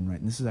love that we didn't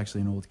write. And this is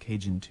actually an old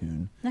Cajun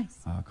tune. Nice.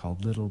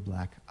 Called Little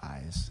Black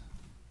Eyes.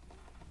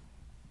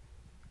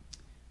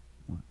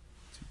 1,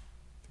 2,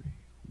 3,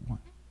 1,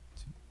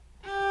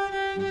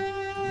 2.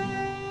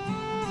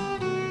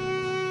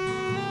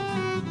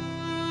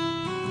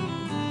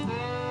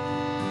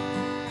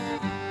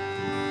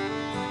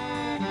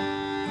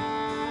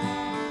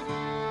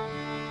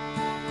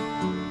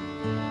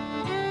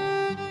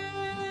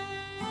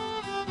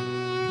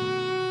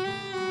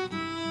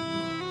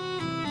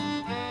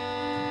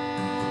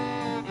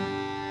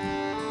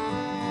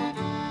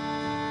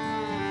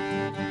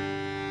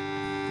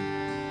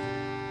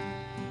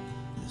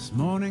 This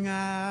morning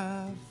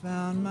I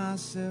found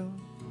myself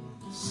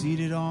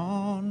seated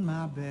on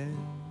my bed,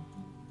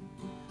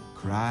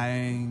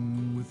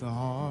 crying with a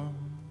heart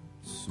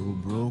so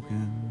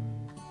broken,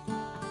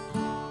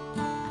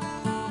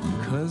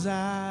 because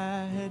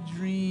I had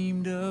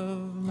dreamed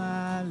of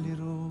my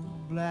little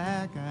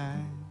black eyes,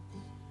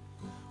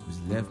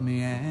 who's left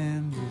me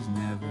and is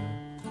never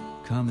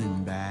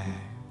coming back.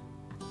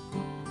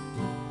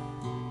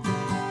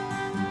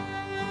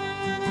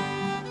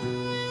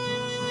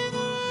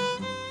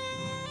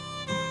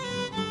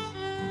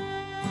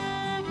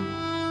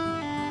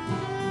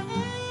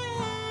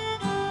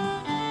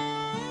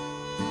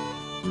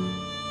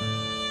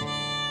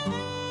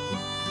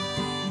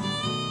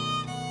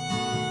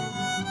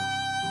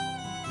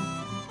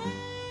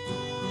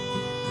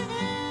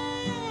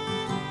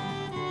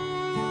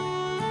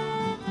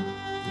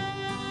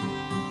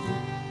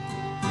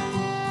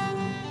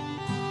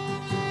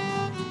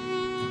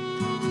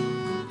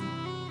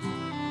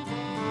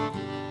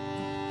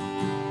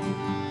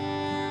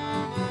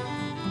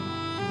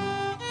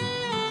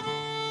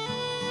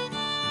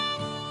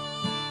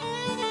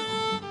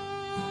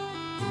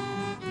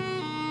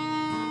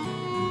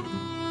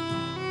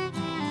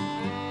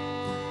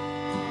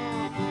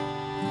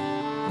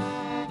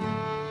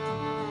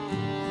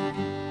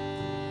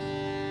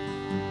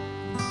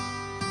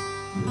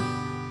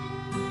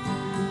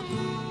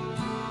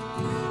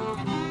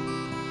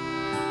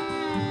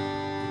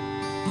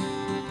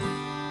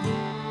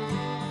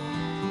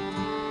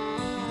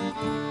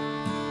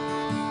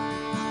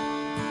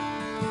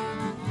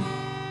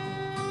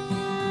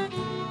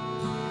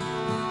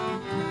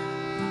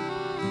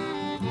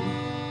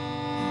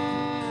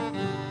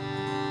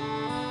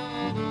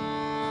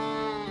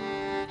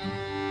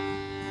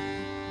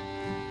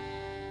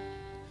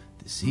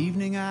 This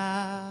evening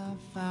I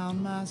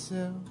found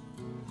myself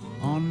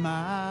on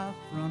my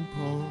front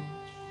porch,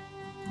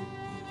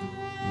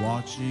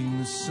 watching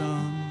the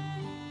sun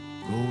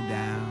go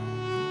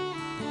down,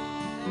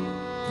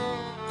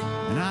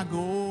 and I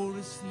go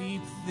to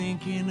sleep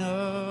thinking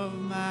of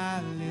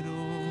my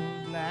little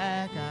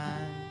black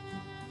eyes.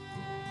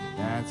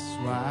 That's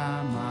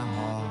why my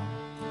heart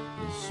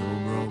is so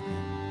broken.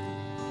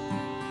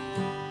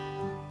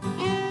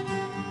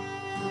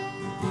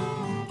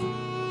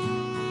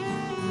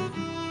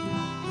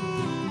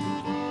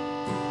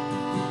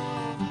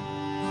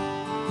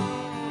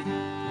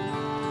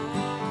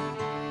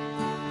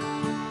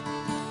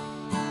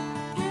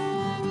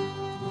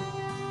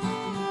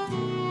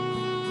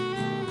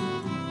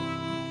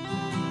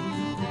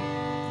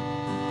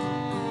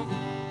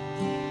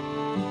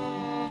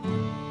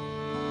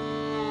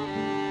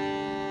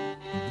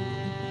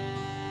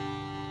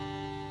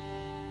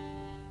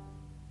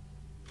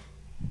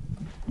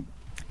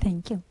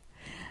 Thank you.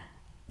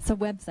 So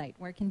website,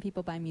 where can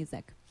people buy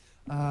music?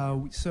 We have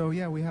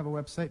a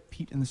website,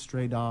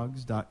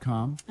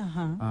 PeteandTheStrayDogs.com.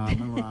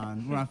 And we're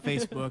on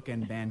Facebook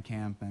and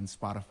Bandcamp and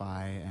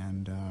Spotify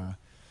and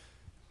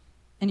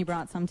you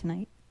brought some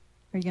tonight?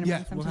 Are you going to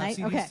bring some tonight?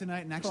 Have CDs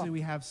tonight, and actually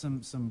we have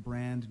some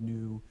brand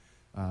new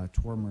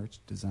tour merch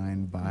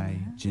designed by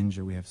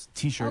Ginger. We have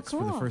T-shirts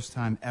for the first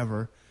time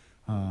ever.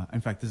 In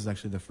fact, this is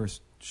actually the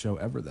first show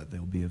ever that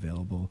they'll be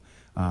available.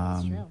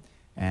 That's true.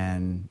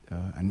 And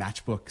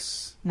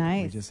matchbooks.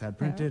 Nice. We just had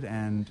printed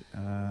and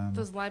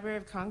those Library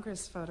of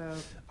Congress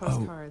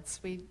postcards.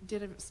 We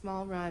did a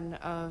small run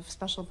of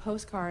special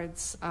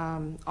postcards,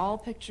 all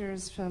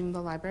pictures from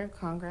the Library of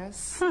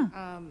Congress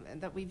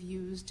that we've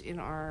used in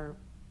our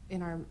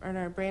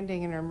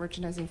branding and our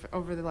merchandising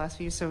over the last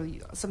few years. So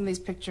some of these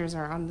pictures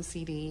are on the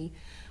CD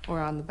or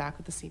on the back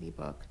of the CD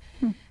book.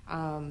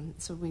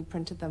 So we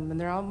printed them, and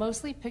they're all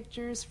mostly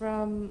pictures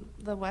from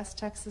the West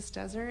Texas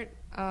desert,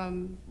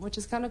 which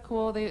is kind of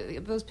cool.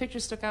 Those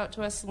pictures stuck out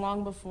to us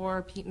long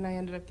before Pete and I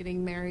ended up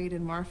getting married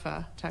in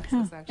Marfa,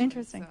 Texas. Actually,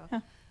 interesting.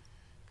 So,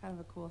 kind of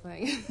a cool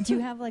thing. Do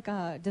you have like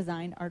a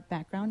design art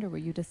background, or were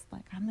you just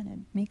like, I'm going to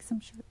make some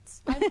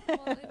shirts?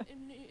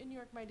 In New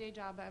York, my day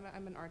job,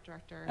 I'm an art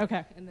director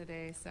in the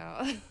day, so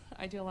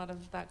I do a lot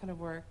of that kind of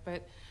work.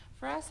 But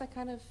for us, I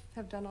kind of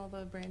have done all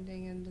the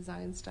branding and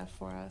design stuff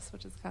for us,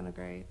 which is kind of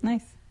great.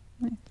 Nice.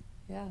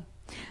 Yeah.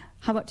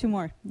 How about two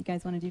more? You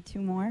guys want to do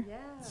two more? Yeah.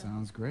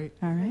 sounds great.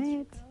 All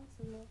right.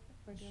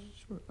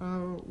 Sure.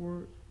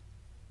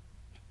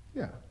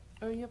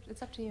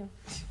 It's up to you.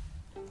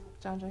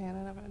 John,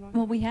 Johanna,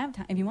 Well, we have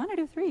time. If you want to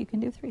do three, you can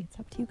do three. It's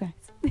up to you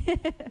guys.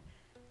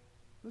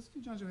 Let's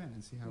do John Johanna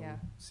and see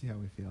how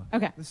we feel.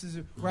 Okay.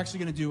 We're actually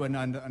going to do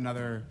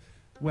another.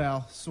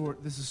 Well,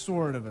 this is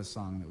sort of a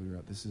song that we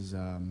wrote. This is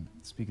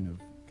speaking of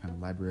kind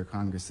of Library of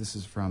Congress. This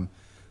is from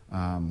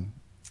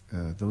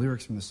the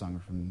lyrics from the song are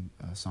from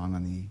a song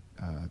on the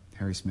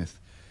Harry Smith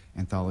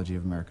Anthology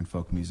of American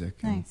Folk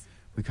Music. Nice. And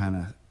we kind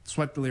of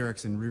swept the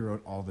lyrics and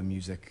rewrote all the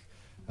music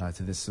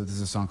to this. So this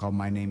is a song called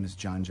 "My Name Is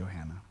John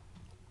Johanna."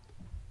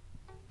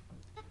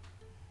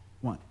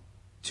 1,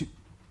 2,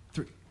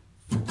 3.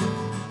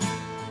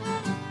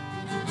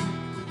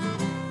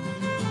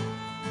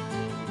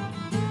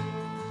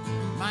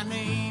 My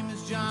name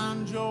is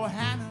John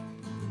Johanna.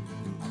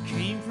 I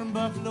came from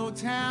Buffalo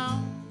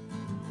town.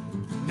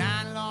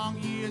 9 long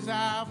years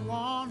I've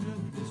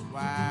wandered this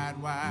wide,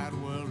 wide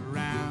world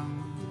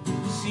around.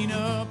 Seen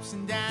ups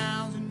and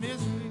downs and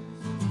miseries.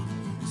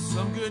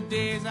 Some good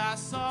days I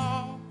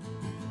saw,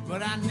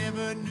 but I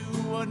never knew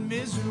what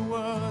misery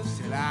was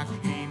till I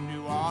came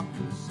to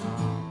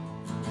Arkansas.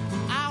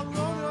 I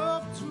rode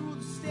up to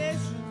the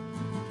station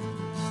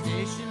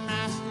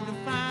master to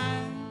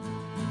find.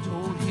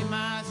 Told him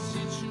my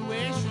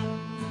situation,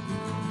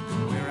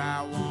 where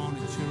I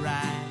wanted to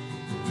ride.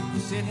 He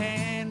said,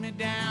 hand me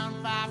down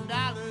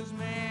 $5,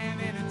 man,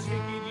 and a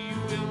ticket you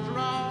will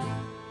draw.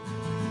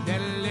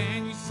 That'll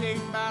land you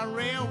safe by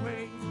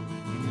railway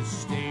in the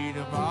state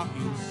of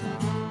Arkansas.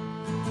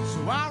 So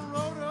I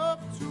rode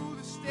up to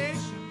the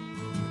station,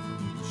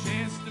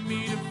 chanced to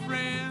meet a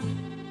friend.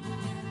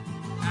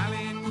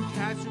 Allen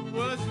Catcher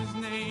was his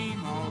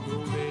name,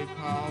 although they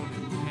called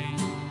him Payne.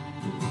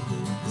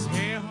 His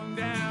hair hung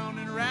down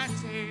in rat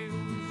tails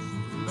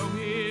below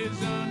his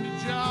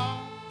underjaw,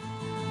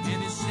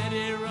 and he said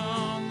he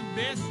run the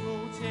best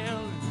hotel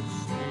in the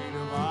state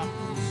of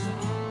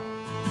Arkansas.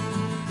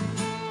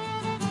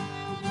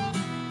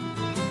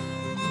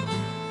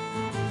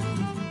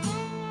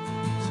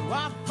 So I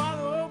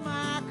followed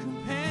my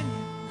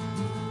companion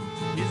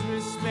to his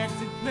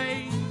respected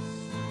place.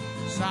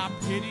 Saw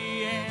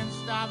pity and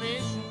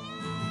starvation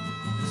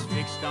was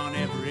fixed on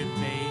every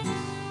face.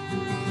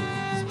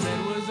 His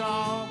bread was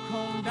all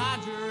corn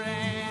dodger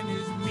and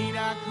his meat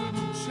I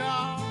couldn't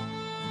chaw.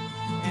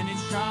 And he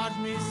charged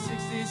me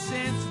 60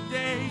 cents a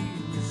day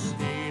in the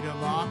state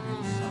of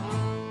Arkansas.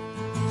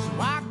 So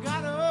I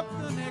got up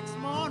the next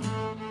morning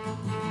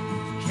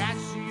to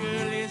catch the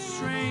earliest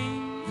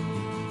train.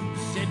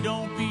 He said,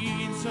 don't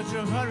be in such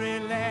a hurry,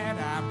 lad,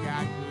 I've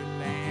got good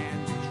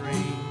land to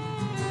drain.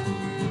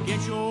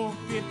 Get your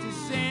 50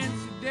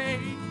 cents a day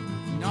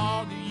and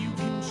all that you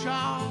can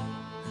chaw.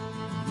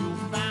 You'll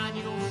find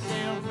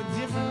yourself a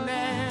different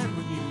lad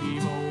when you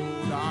leave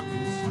old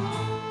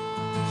Arkansas.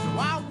 So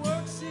I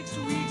worked 6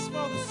 weeks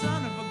for the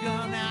son of a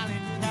gun.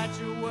 Allen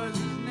Catcher was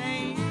his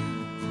name.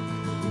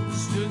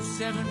 Stood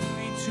 7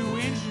 feet 2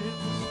 inches,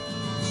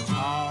 as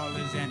tall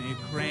as any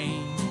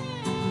crane.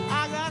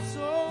 I got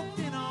so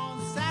thin on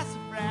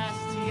sassafras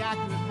tea I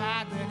could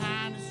hide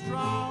behind a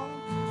straw.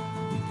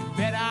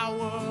 Bet I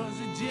was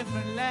a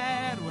different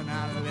lad when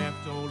I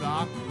left old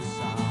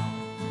Arkansas.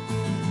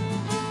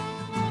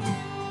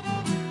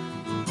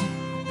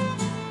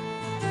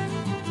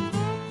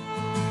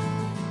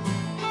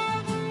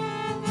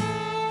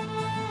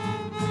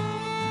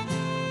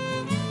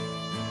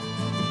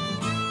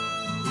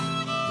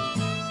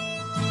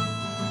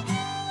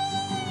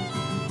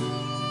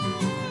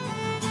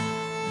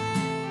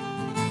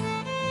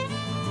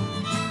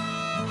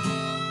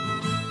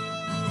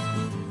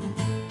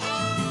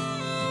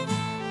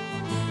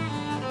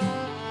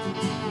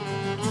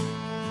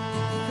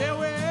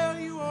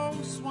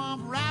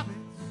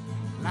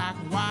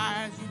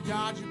 Likewise, you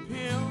dodge a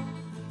pill.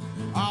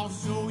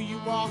 Also, you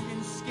walk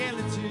in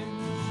skeletons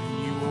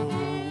and you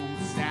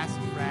old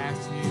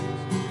sassafras hills.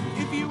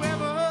 If you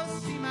ever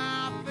see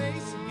my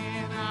face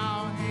again,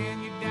 I'll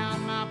hand you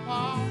down my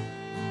paw.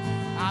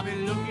 I'll be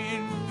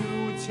looking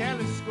through a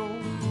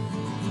telescope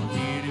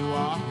here to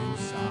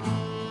Arkansas.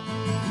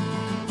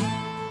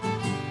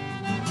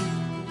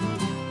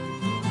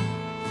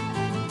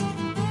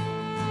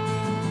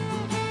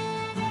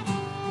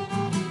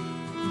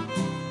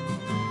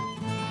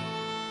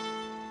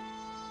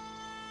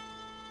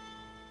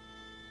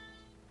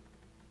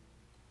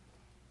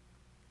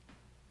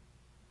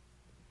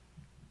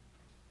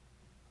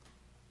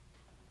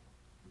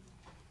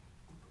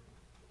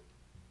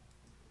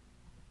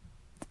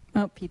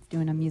 Oh, Pete's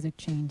doing a music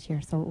change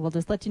here, so we'll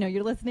just let you know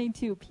you're listening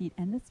to Pete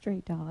and the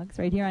Stray Dogs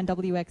right here on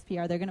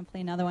WXPR. They're going to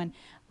play another one.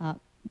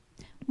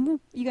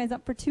 You guys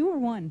up for two or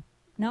one?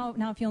 Now,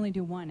 if you only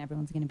do one,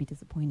 everyone's going to be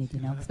disappointed,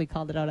 because we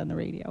called it out on the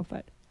radio.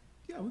 But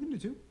yeah, we're going to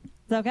do two. Is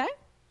that okay?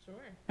 Sure.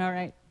 All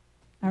right.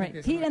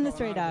 Okay, Pete and the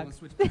Stray Dogs.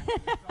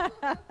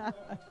 I'm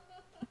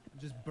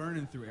just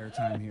burning through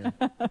airtime here.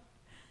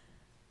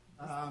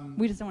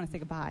 We just don't want to say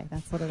goodbye.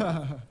 That's what it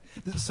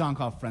is. This is a song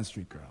called Front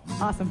Street Girls.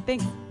 Awesome.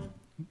 Thanks.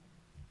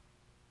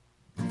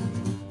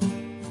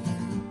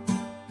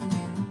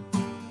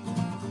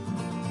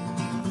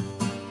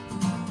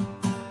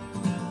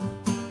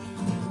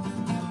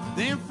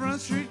 Them Front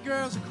Street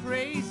girls are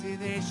crazy,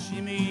 they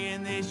shimmy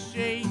and they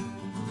shake.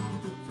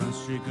 Front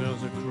Street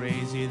girls are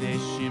crazy, they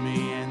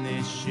shimmy and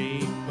they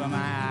shake. But my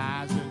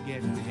eyes are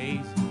getting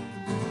hazy,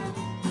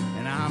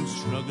 and I'm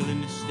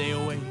struggling to stay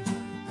awake.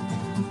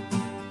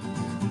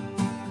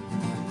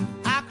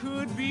 I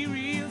could be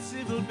real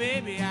civil,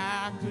 baby,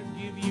 I could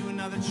give you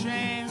another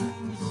chance.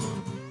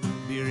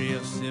 Be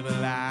real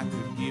civil, I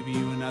could give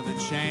you another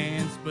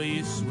chance. But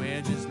you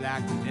swear just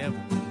like the devil,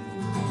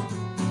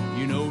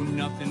 you know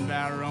nothing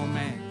about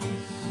romance.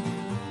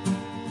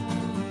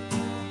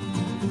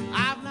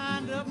 I've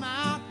lined up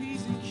my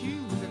P's and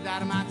Q's, I've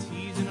dotted my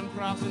T's and I'm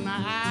crossing my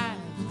I's.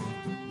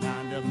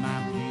 Lined up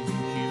my P's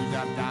and Q's,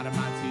 I've dotted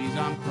my T's,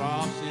 I'm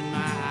crossing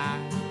my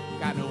I's.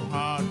 Got no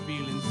hard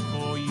feelings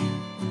for you,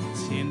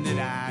 sin that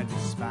I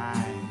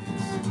despise.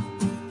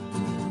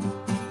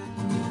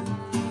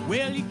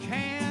 Well, you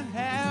can't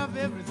have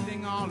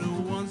everything all at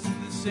once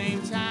at the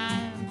same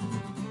time.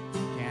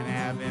 Can't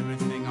have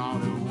everything all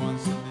at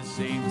once at the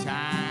same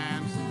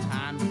time.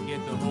 Sometimes you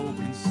get the whole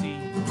conceit,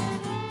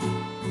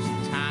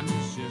 sometimes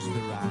it's just the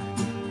ride.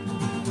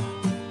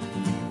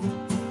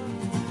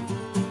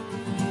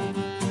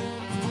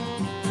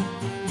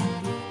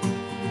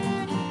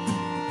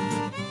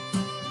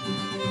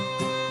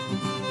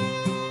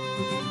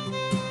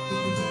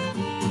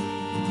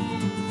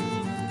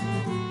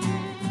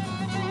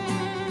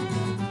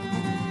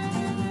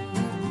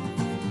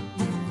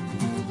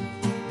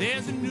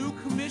 There's a new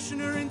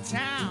commissioner in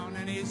town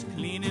and he's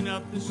cleaning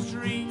up the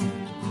street.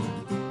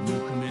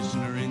 New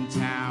commissioner in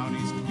town,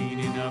 he's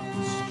cleaning up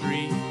the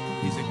street.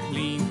 He's a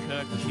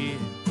clean-cut kid,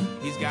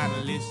 he's got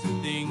a list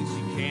of things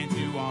he can't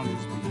do on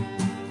his beat.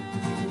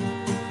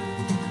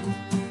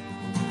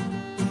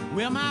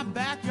 Well, my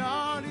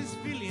backyard is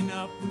filling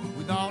up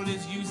with all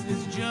this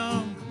useless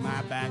junk.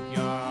 My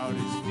backyard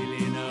is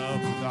filling up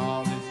with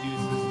all this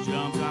useless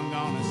junk. I'm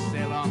gonna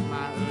sell off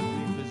my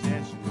earthly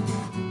possessions,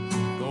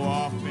 go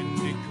off and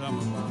become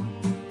a monk.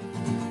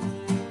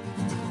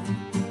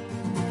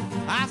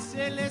 I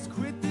said, let's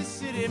quit this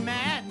city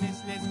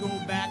madness, let's go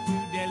back to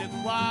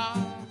Delacroix.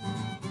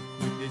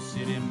 Quit this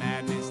city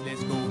madness,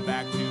 let's go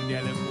back to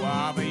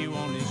Delacroix. But you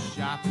only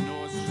shop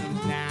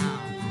Nordstrom's now,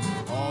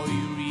 all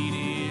you read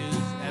is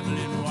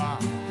Evelyn Waugh.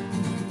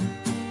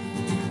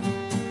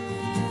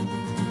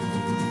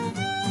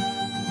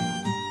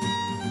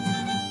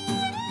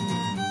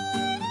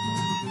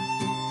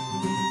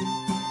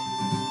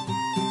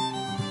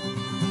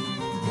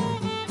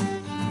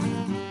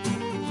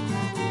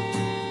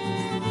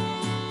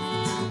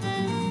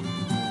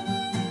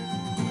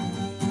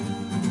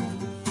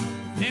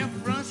 Them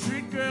Front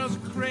Street girls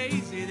are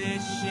crazy, they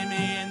shimmy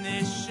and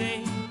they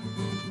shake.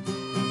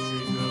 Front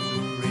Street girls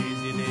are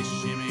crazy, they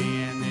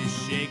shimmy and they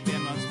shake. There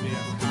must be a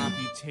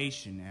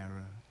computation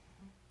error.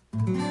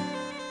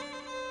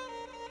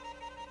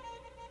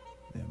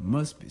 There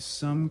must be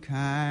some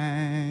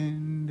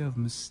kind of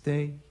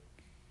mistake.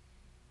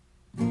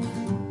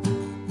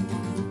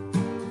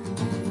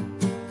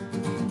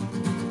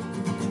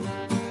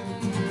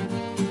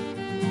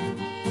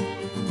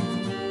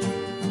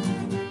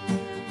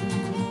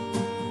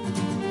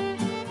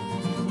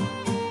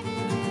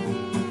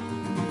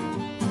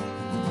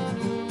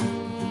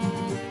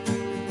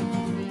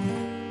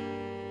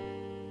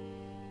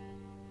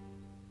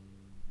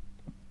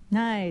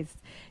 Nice.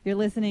 You're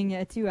listening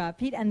to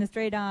Pete and the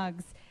Stray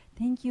Dogs.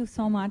 thank you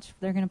so much.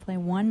 They're going to play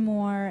one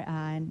more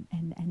and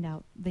end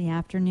out the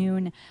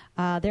afternoon.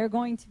 They're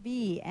going to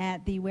be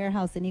at the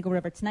Warehouse in Eagle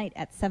River tonight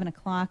at 7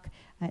 o'clock.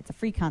 It's a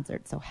free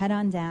concert, so head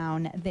on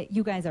down.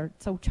 You guys are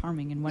so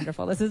charming and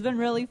wonderful. This has been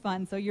really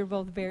fun. So you're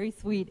both very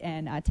sweet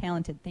and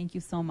talented. Thank you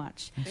so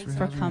much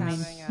for coming.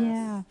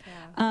 Yeah.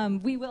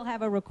 We will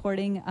have a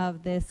recording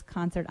of this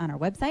concert on our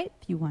website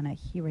if you want to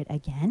hear it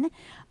again.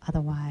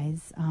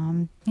 Otherwise,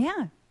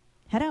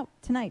 head out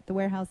tonight, the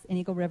Warehouse in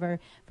Eagle River,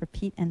 for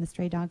Pete and the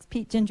Stray Dogs.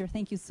 Pete, Ginger,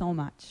 thank you so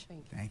much.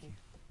 Thank you.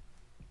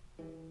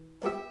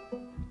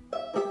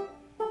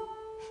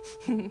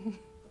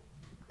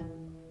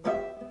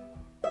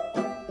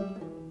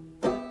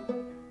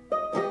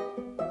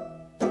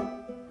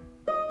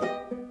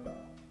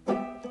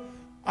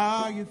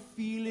 Are you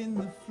feeling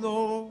the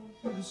floor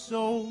with the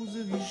soles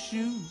of your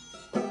shoes?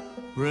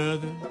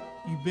 Brother,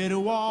 you better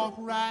walk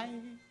right.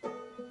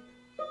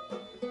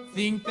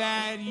 Think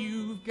that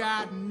you've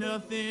got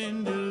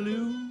nothing to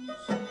lose?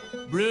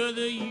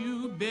 Brother,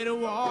 you better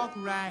walk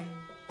right.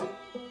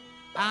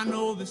 I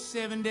know the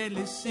 7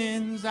 deadly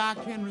sins, I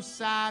can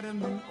recite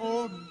them in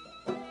order.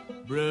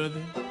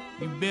 Brother,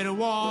 you better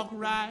walk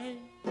right.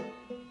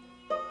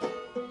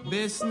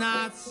 Best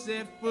not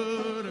set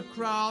foot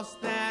across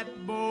that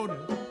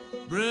border.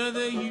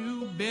 Brother,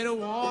 you better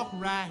walk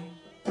right.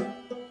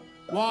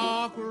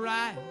 Walk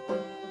right.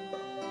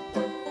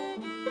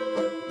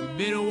 You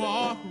better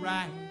walk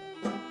right.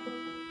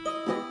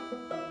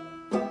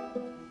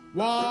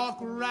 Walk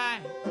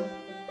right.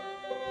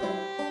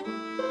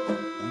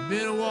 You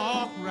better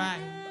walk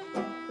right.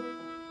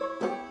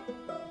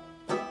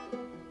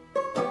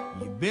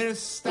 You better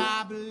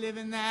stop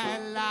living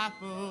that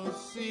life of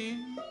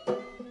sin.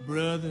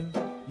 Brother,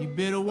 you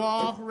better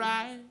walk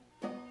right.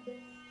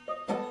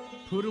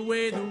 Put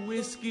away the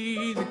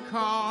whiskey, the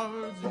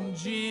cards, and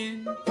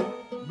gin.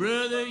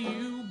 Brother,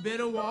 you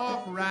better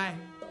walk right.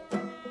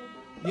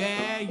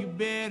 Yeah, you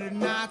better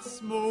not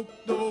smoke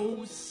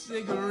those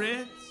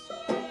cigarettes.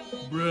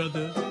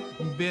 Brother,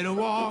 you better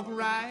walk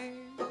right.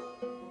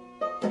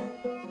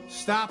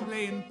 Stop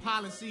playing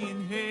policy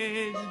and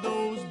hedge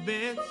those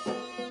bets.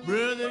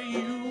 Brother,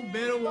 you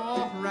better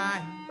walk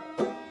right.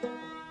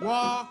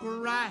 Walk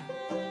right.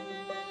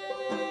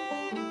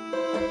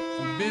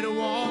 You better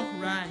walk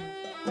right.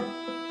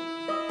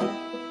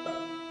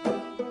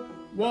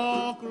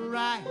 Walk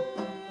right.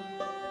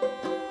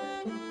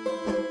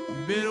 You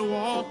better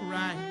walk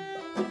right.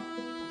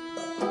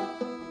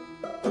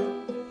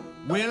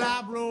 Well,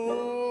 I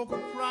broke a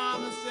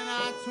promise and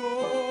I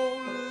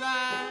told a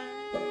lie.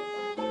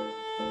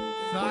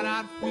 Thought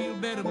I'd feel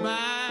better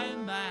by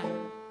and by.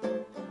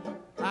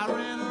 I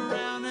ran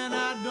around and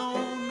I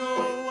don't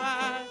know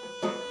why.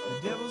 The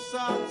devil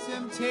saw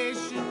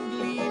temptation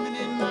gleaming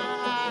in my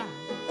eye.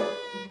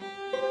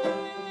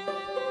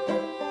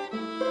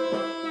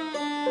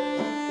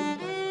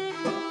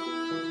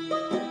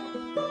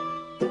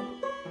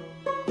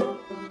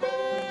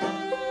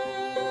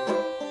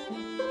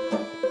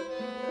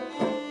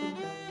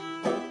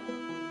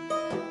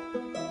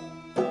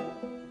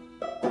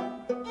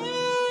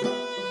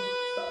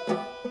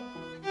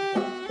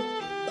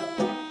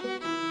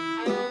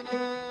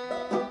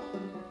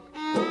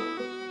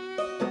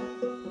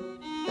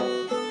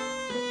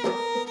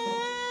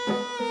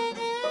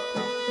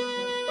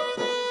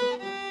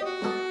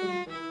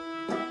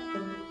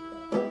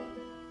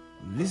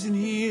 Listen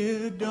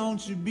here,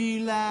 don't you be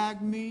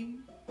like me.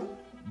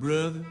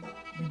 Brother,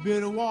 you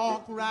better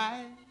walk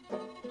right.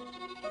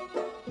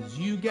 'Cause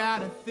you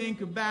gotta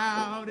think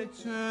about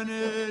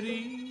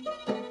eternity.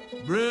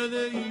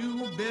 Brother,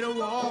 you better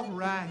walk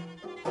right.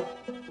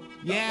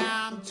 Yeah,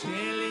 I'm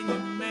telling you,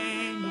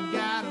 man, you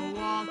gotta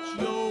watch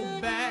your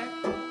back.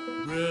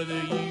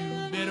 Brother,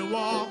 you better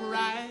walk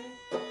right.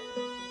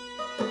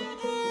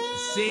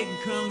 Satan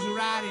comes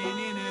riding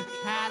in a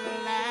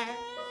Cadillac.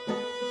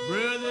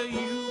 Brother,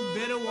 you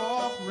better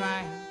walk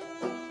right.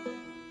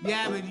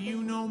 Yeah, but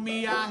you know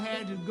me, I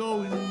had to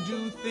go and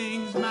do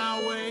things my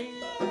way.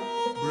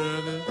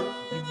 Brother,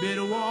 you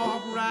better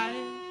walk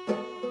right.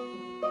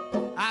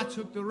 I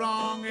took the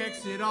wrong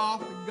exit off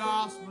the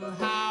gospel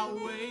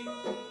highway.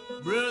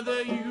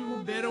 Brother,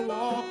 you better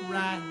walk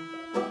right.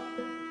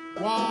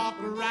 Walk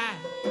right.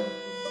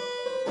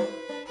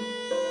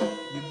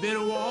 You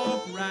better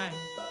walk right.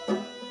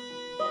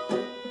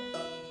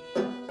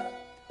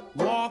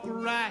 Walk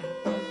right.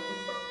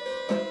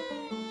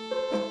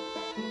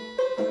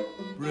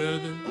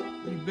 Brother,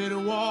 you better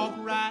walk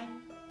right.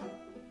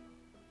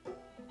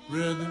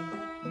 Brother,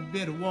 you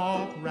better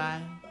walk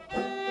right.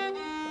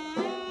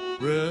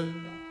 Brother,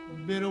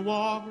 you better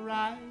walk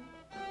right.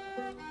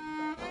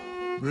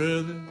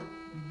 Brother,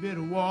 you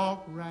better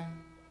walk right.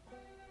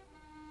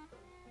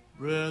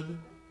 Brother,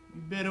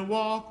 you better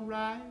walk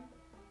right.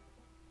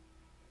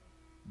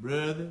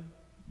 Brother,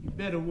 you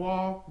better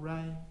walk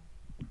right.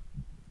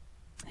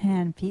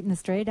 And Pete and the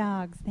Stray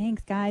Dogs.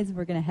 Thanks, guys.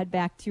 We're going to head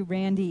back to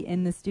Randy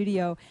in the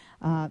studio.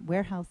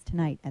 Warehouse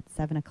tonight at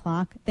 7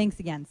 o'clock. Thanks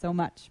again so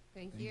much.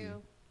 Thank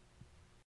you.